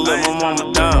tryna let my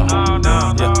mama down.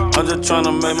 Yeah, I'm just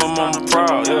tryna make my mama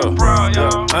proud. Yeah,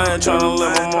 I ain't tryna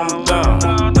let my mama down.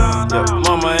 Yeah,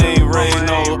 mama ain't raised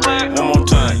no. One more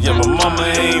time. Yeah, my mama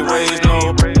ain't raised no.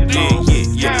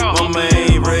 Yeah, mama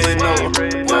ain't raised no.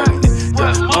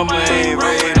 Yeah, mama ain't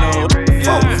raised no.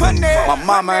 My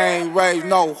mama ain't raised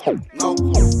no.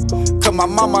 Cause my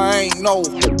mama ain't no.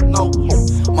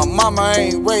 My mama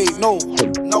ain't raised no.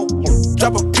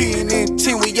 Drop a P and then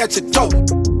 10, we at your door.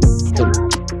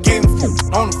 Getting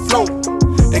on the floor.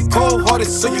 They cold hearted,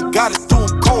 so you gotta do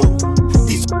them cold.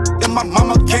 These and my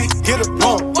mama can't get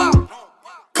along.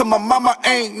 Cause my mama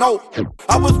ain't no.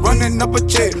 I was running up a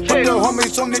check, put the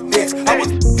homies on the desk. I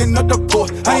was f***ing up the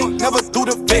port, I ain't never do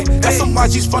the vet. That's some why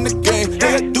she's from the game,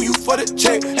 they'll do you for the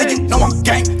check. And you know I'm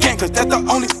gang, cause that's the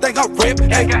only thing I rap.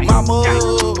 Hey, mama,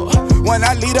 when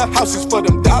I leave the house, it's for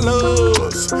them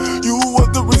dollars. You was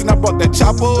the reason I brought that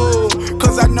chopper.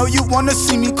 Cause I know you wanna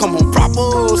see me come on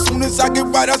proper. Soon as I get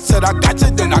right, I said I got you,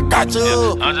 then I got you.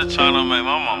 Yeah, I'm just tryna make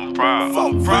my mama proud.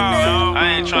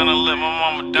 I ain't tryna let my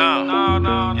mama down.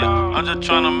 Yeah, I'm just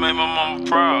tryna make my mama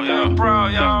proud. Yeah,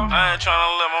 I ain't tryna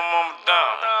let my mama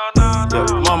down. Yeah,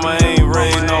 mama ain't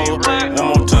raised no. One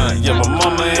more time. Yeah, my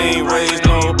mama ain't raised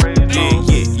no.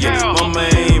 Yeah, mama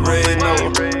ain't raised no.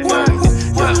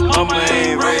 Yeah, mama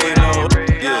ain't raised no.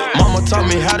 Yeah. Mama taught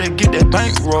me how to get that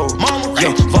bankroll.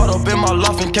 Yeah, fought up in my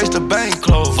loft in case the bank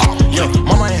closed. Yeah,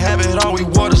 mama ain't have it all, we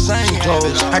wore the same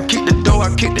clothes. I kick the door, I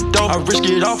risk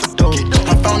it off a door.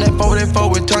 I found that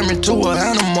 4 it turned me to an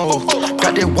animal.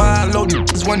 Got that wild load,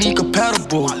 niggas wasn't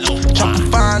incompatible. Chop the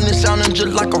fine and sounding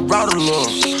just like a router love.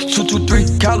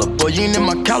 223 caliber, you ain't in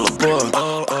my caliber.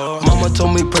 Mama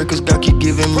told me pray cause God keep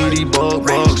giving me these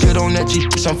bugs. Get on that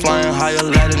G6, I'm flying higher,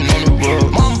 landing on the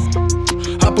rug. Mama,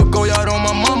 I put go yard on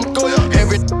my mama.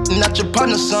 Every not your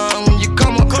partner, son, when you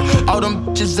come up. All them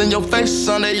bitches in your face,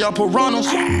 son, they all piranhas.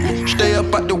 Stay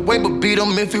up out the way, but beat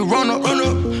them if you run up.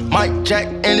 Mike Jack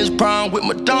in his prime with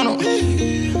Madonna.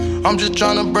 I'm just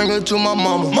tryna bring her to my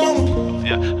mama.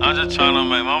 Yeah, I'm just tryna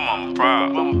make my mama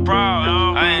proud.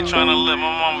 I ain't tryna let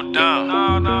my mama down.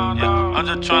 Yeah, I'm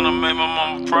just tryna make my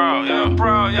mama proud. Yeah,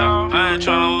 I ain't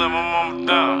tryna let my mama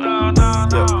down.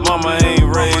 Yeah, mama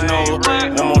ain't raised no.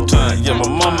 One more time. Yeah, my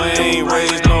mama ain't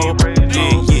raised no.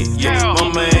 Yeah,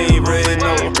 mama ain't raised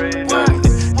no.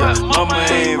 Yeah, mama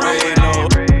ain't raised no.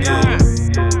 Yeah.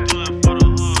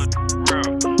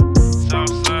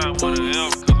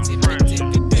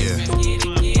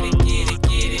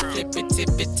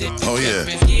 Oh yeah.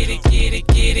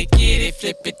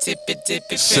 Flip it, tip it,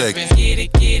 dip it, Shake. Get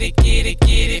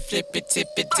it, flip it, tip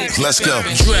it, dip it. Let's go.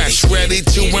 Dress, ready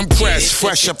to impress.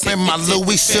 Fresh up in my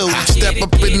Louis suit. Step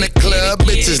up in the club,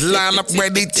 bitches line up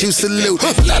ready to salute.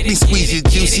 Let me squeeze your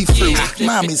juicy fruit.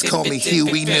 Mommies call me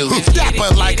Huey New.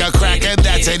 Dapper like a cracker,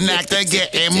 that's an actor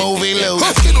getting movie loose.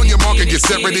 Get on your mark and get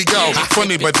set, ready, go.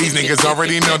 Funny, but these niggas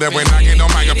already know that when I get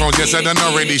on microphones, yes, I done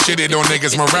already shitted on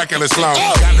niggas miraculous flow.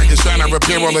 Got niggas trying to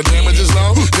repair all the damages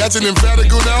low. That's an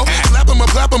emphatic no.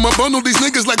 Slap 'em up, bundle these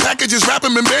niggas like packages, wrap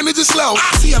 'em and bandages slow.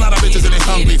 I see a lot of bitches and they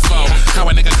hungry for. How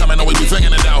a nigga coming, always be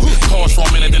flinging it out. Pause for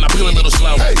a minute, then I peel a little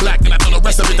slow. Black and I throw the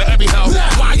rest of it to every hoe.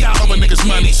 Why y'all over niggas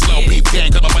money slow? Peep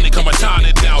gang, cause my money come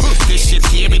retarded down. This shit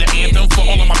here be the anthem for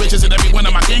all of my bitches and every one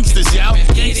of my gangsters, y'all.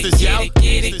 Gangsters, y'all.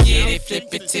 Get it,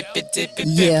 flip it, tip it, dip it.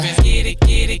 Yeah. Get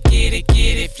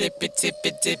it, flip it, tip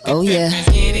it, dip it. Oh yeah.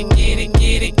 Get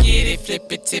it,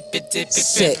 flip it, tip it, dip it.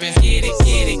 Sick. Get it,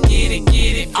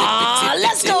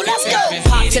 Let's go.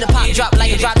 Pop to the pop, drop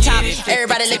like a drop top.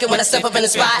 Everybody looking when I step up in the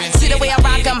spot. See the way I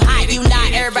rock, I'm hot, you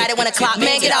not. Everybody wanna clock,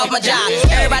 man, get off my job.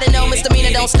 Everybody know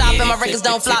misdemeanor don't stop and my records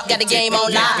don't flop. Got the game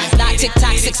on live. Not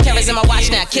TikTok, 6 carats in my watch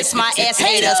now. Kiss my ass,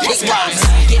 haters, kick rocks.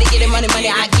 Get it, money,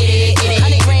 I get it.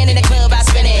 100 grand in the club, I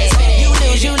spend it.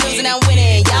 You lose and I'm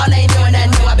winning. Y'all ain't doing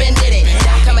nothing new, I been did it.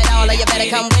 Don't come at all, or you better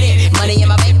come with it. Money in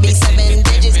my baby, 7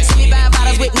 digits. See me buying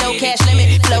bottles with no cash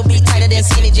limit. Flow be tighter than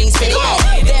skinny jeans fit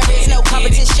it. There is no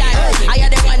competition. I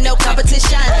got that one, no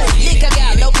competition. Liquor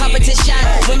got no competition.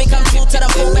 When we come through, tell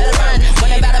them fool better run.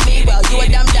 When about me,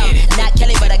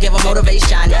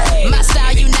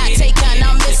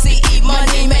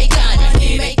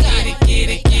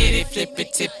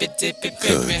 dip it,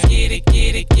 flip it. Get it,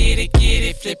 get it, get it, get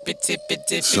it, flip it, tip it,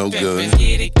 dip it. So good.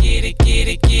 Get it, get it, get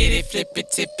it, get it, flip it,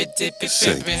 tip it, dip it,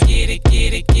 flip it. Get it,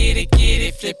 get it, get it, get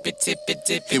it, flip it, tip it,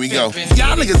 dip it. Here we go.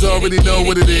 Y'all niggas already know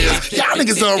what it is. Y'all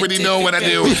niggas already know what I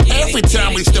do. Every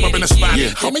time we step up in the spot,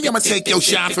 homie, I'ma take your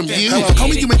shine from you.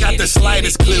 Homie, you ain't got the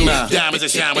slightest clue. Diamonds that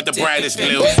shine with the brightest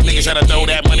blue. Niggas try to throw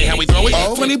that money, how we throw it?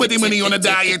 Funny, but they money on a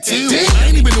diet too. I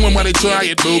ain't even doing why they try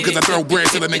it, boo, cause I throw bread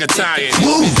till the nigga tired.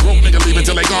 Broke nigga leave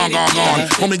until they gone.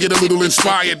 Homie, get a little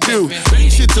inspired, too.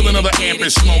 Ain't shit till another amp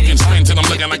is smoking. Spin till I'm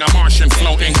looking like a Martian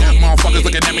floating. Motherfuckers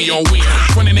looking at me all weird.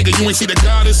 Funny nigga, you ain't see the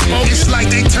God is smoking. It's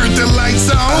like they turned the lights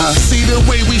on. See the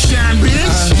way we shine,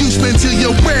 bitch. You spend till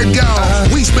your bread gone.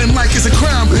 We spend like it's a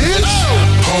crime, bitch.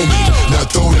 Homie, now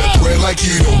throw that bread like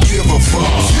you don't give a fuck.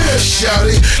 Yeah, shout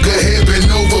it. Go ahead,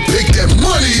 bend over, pick that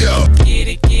money up.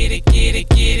 Get it, get it, get it,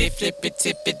 get it, flip it,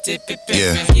 tip it, dip it, flip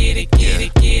it. Get it, get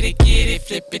it, get it, get it,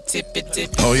 flip it, tip it,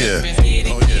 dip it. Oh yeah.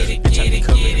 Bitch, I be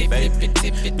covered, baby.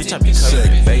 Bitch, I be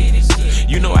covered, baby.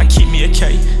 You know I keep me a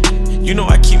K. You know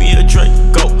I keep me a Drake.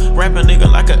 Go, rap a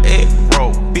nigga like a egg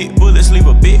roll. Big bullets leave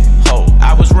a big hole.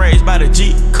 I was raised by the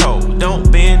G code. Don't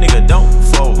bend, nigga, don't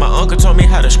fold. My uncle told me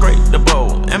how to scrape the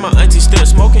bowl. And my auntie still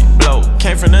smoking blow.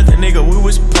 Came from nothing, nigga, we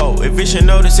was po. Eviction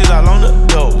notices all on the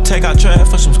door. Take out trash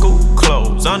for some school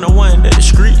clothes. I'm the one that the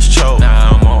streets chose.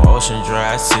 Now I'm on Ocean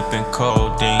Drive, sipping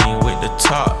codeine with the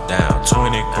top down.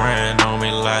 20 grand on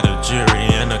me, light a jury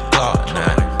and a Glock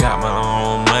 9. Got my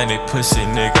own money, pussy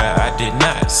nigga, I did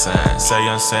not sign. Say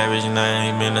Young Savage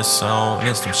name in the song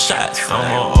and some shots.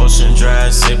 I'm on Ocean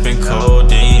Drive, sipping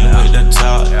codeine with the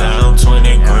top down.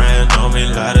 20 grand on me,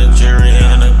 light a jury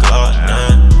and a Glock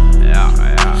 9.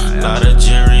 Light a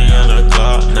jury and a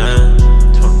Glock 9.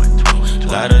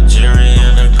 Light a jury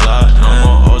and a Glock 9. I'm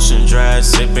on Ocean Drive,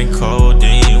 sipping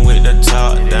codeine with the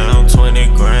top down. 20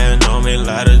 grand on me,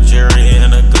 light a jury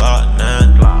and a Glock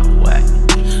 9.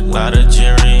 Light a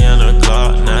jury and a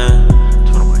Glock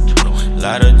 9.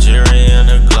 Light a jury and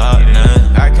a Glock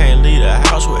 9. I can't leave the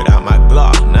house without my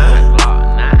Glock 9.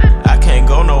 I can't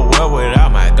go nowhere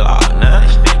without my Glock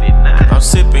 9. I'm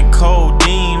sipping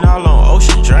codeine all on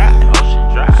Ocean Drive.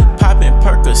 Popping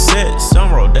Percocets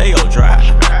on Rodeo Drive.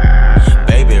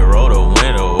 Baby, roll the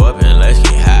window up and let's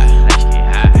get high.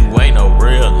 You ain't no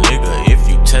real nigga if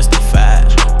you testify.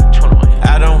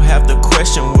 I don't have to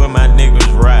question where my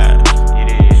niggas ride.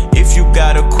 If you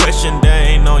got a question,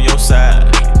 they ain't on your side.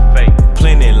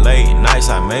 Plenty late nights,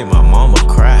 I made my mama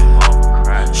cry.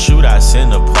 Shootouts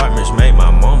in apartments made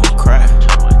my mama cry.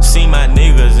 See my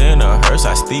niggas in a hearse,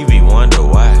 I Stevie wonder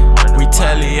why.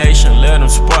 Retaliation let them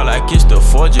spark like it's the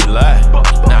 4th of July.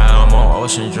 Now I'm on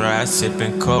Ocean Drive,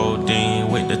 sipping codeine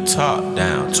with the top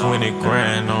down. 20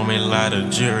 grand on me, light a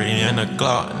jury and a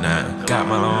Glock 9. Got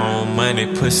my own money,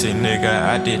 pussy nigga,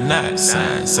 I did not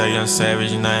sign. Say Young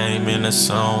Savage name in the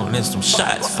song and some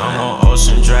shots. I'm on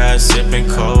Ocean Drive, sipping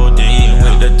codeine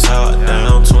with the top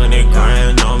down. 20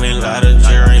 grand on me, light a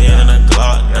jury and a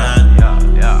Glock 9.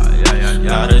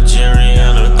 Light a jury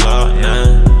and a Glock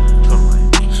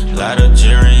 9. Light a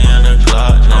jury and a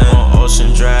Glock 9. I'm on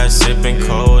Ocean Drive, sipping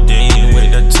codeine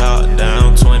with the top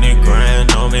down. 20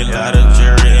 grand on me, light a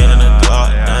jury and a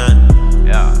Glock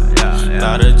 9.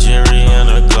 Light a jury and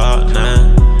a Glock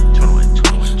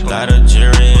 9. Light a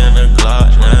jury and a Glock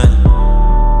 9.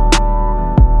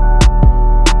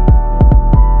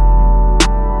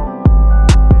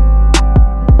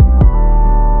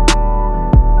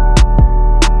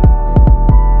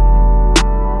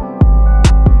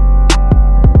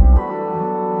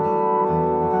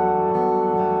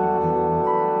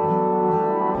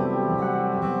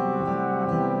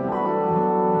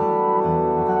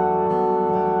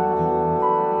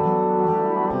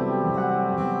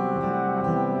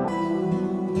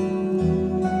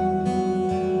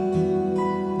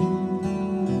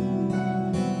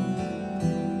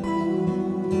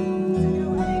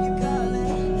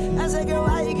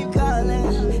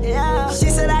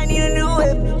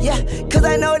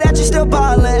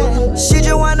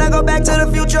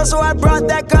 So I brought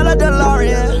that girl a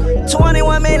DeLorean.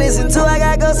 21 minutes until I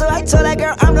got go, so I told that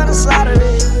girl I'm gonna slaughter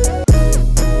it.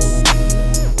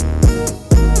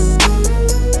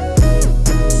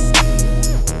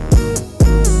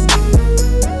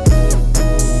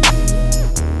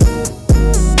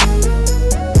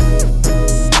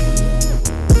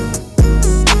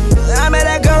 I met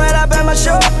that girl right up at my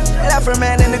show. Left her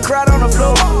man in the crowd on the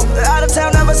floor. Out of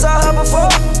town, never saw her before.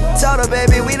 Told her,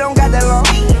 baby, we don't got that long.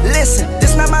 Listen,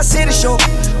 this not my city show,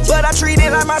 but I treat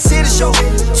it like my city show.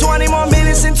 20 more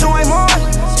minutes into I'm on.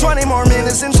 20 more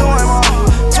minutes into I'm on.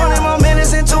 20 more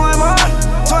minutes into I'm on.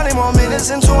 20 more minutes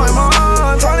into I'm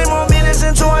on. 20 more minutes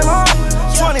into I'm on.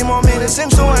 20 more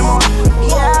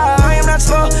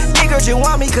you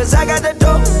want me, cause I got the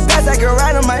dope. Pass that girl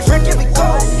right on my friend, give me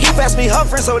cold. He passed me her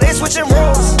friend, so they switching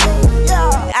roles.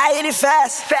 I hit it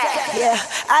fast, yeah,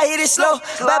 I hit it slow.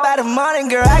 Bye bye the morning,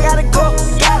 girl, I gotta go.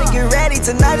 Gotta get ready,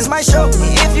 tonight is my show.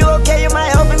 If you okay, you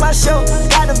might open my show.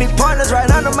 Gotta be partners right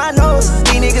under my nose.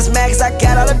 These niggas mad cause I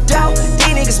got all the dough.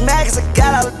 These niggas mad cause I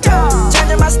got all the dough.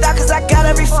 Changing my style cause I got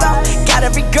every flow. Got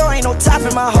every girl, ain't no top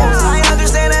in my hose. I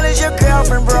understand that it's your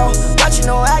girlfriend, bro, but you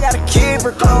know I gotta keep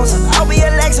her close. I'll be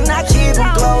a Lex and I keep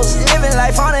her close. Living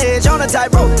life on the edge, on the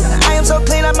tightrope. I am so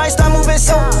clean, I might start moving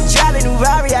so. Try the new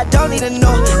Rari, I don't need to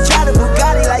know. Try the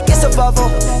Bugatti like it's a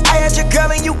bubble. I had your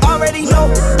girl and you already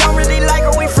know. Don't really like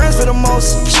her, we friends for the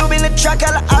most. Cube in the truck,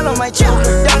 all on my chill.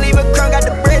 Don't leave a crumb, got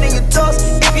the bread in your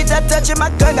toast. If you start touching my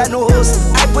gun, got no host.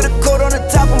 I put a coat on the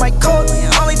top of my coat.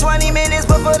 Only 20 minutes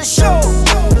before the show.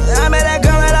 I met that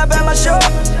girl right up at my show.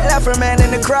 Left her man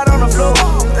in the crowd on the floor.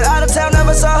 Out of town,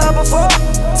 never saw her before.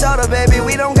 Told her, baby,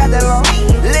 we don't got that long.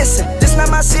 Listen, this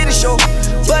not my city show,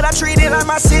 but I treat it like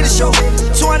my city show.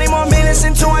 20 more minutes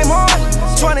until I'm on.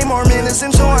 20 more minutes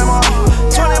until I'm on.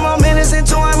 20 more minutes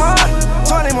until I'm on.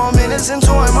 20 more minutes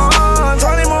until I'm on.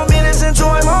 20 more minutes until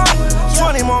I'm on.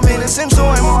 20 more minutes until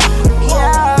I'm on.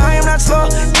 Yeah, I am not slow.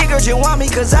 Niggas, you want me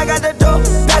cause I got the dope.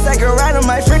 Pass that girl right on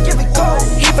my friend, give me cold.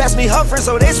 He passed me her friend,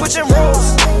 so they switching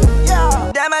roles.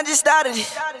 Damn, I just started it.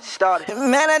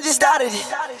 Man, I just started it.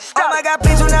 Oh my God,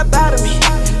 please do not bother me.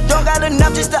 Don't got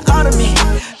enough just to order me.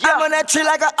 I'm on that tree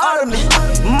like an ottoman.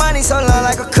 Money so long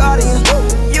like accordion.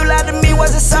 You lied to me,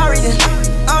 wasn't sorry then.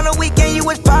 On the weekend you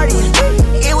was partying.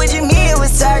 It was you, me, it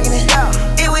was targeting.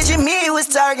 It was you, me, it was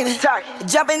targeting.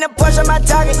 Jump in the Porsche, my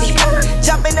target.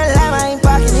 Jump in the Lamb, I ain't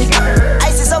parking it.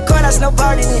 Ice is so cold, I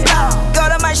snowboarding it. Go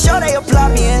to my show, they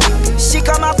applaud me in. She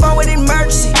called my phone with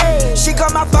emergency. She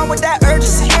called my phone with that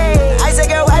urgency. I said,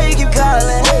 girl, why you keep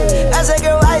calling? I said,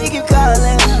 girl, why you keep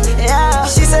calling? Yeah.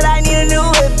 She said, I need a new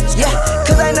whip. Yeah,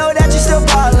 cause I know that you still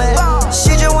ballin'.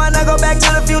 She just wanna go back to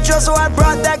the future, so I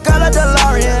brought that girl a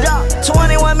DeLorean.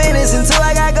 21 minutes until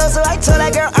I gotta go, so I told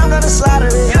that girl I'm gonna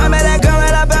slaughter it. I met that girl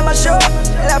right up at my show.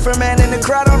 Left her man in the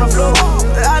crowd on the floor.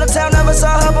 Out of town, never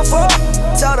saw her before.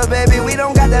 Told her, baby, we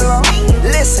don't got that long.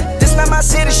 Listen, this not my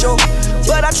city show,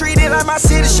 but I treat it like my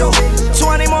city show.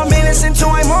 20 more minutes until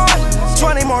I'm on.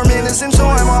 20 more minutes until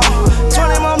I'm on.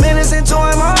 20 more minutes until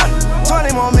I'm on.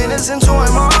 20 more minutes until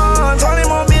I'm on.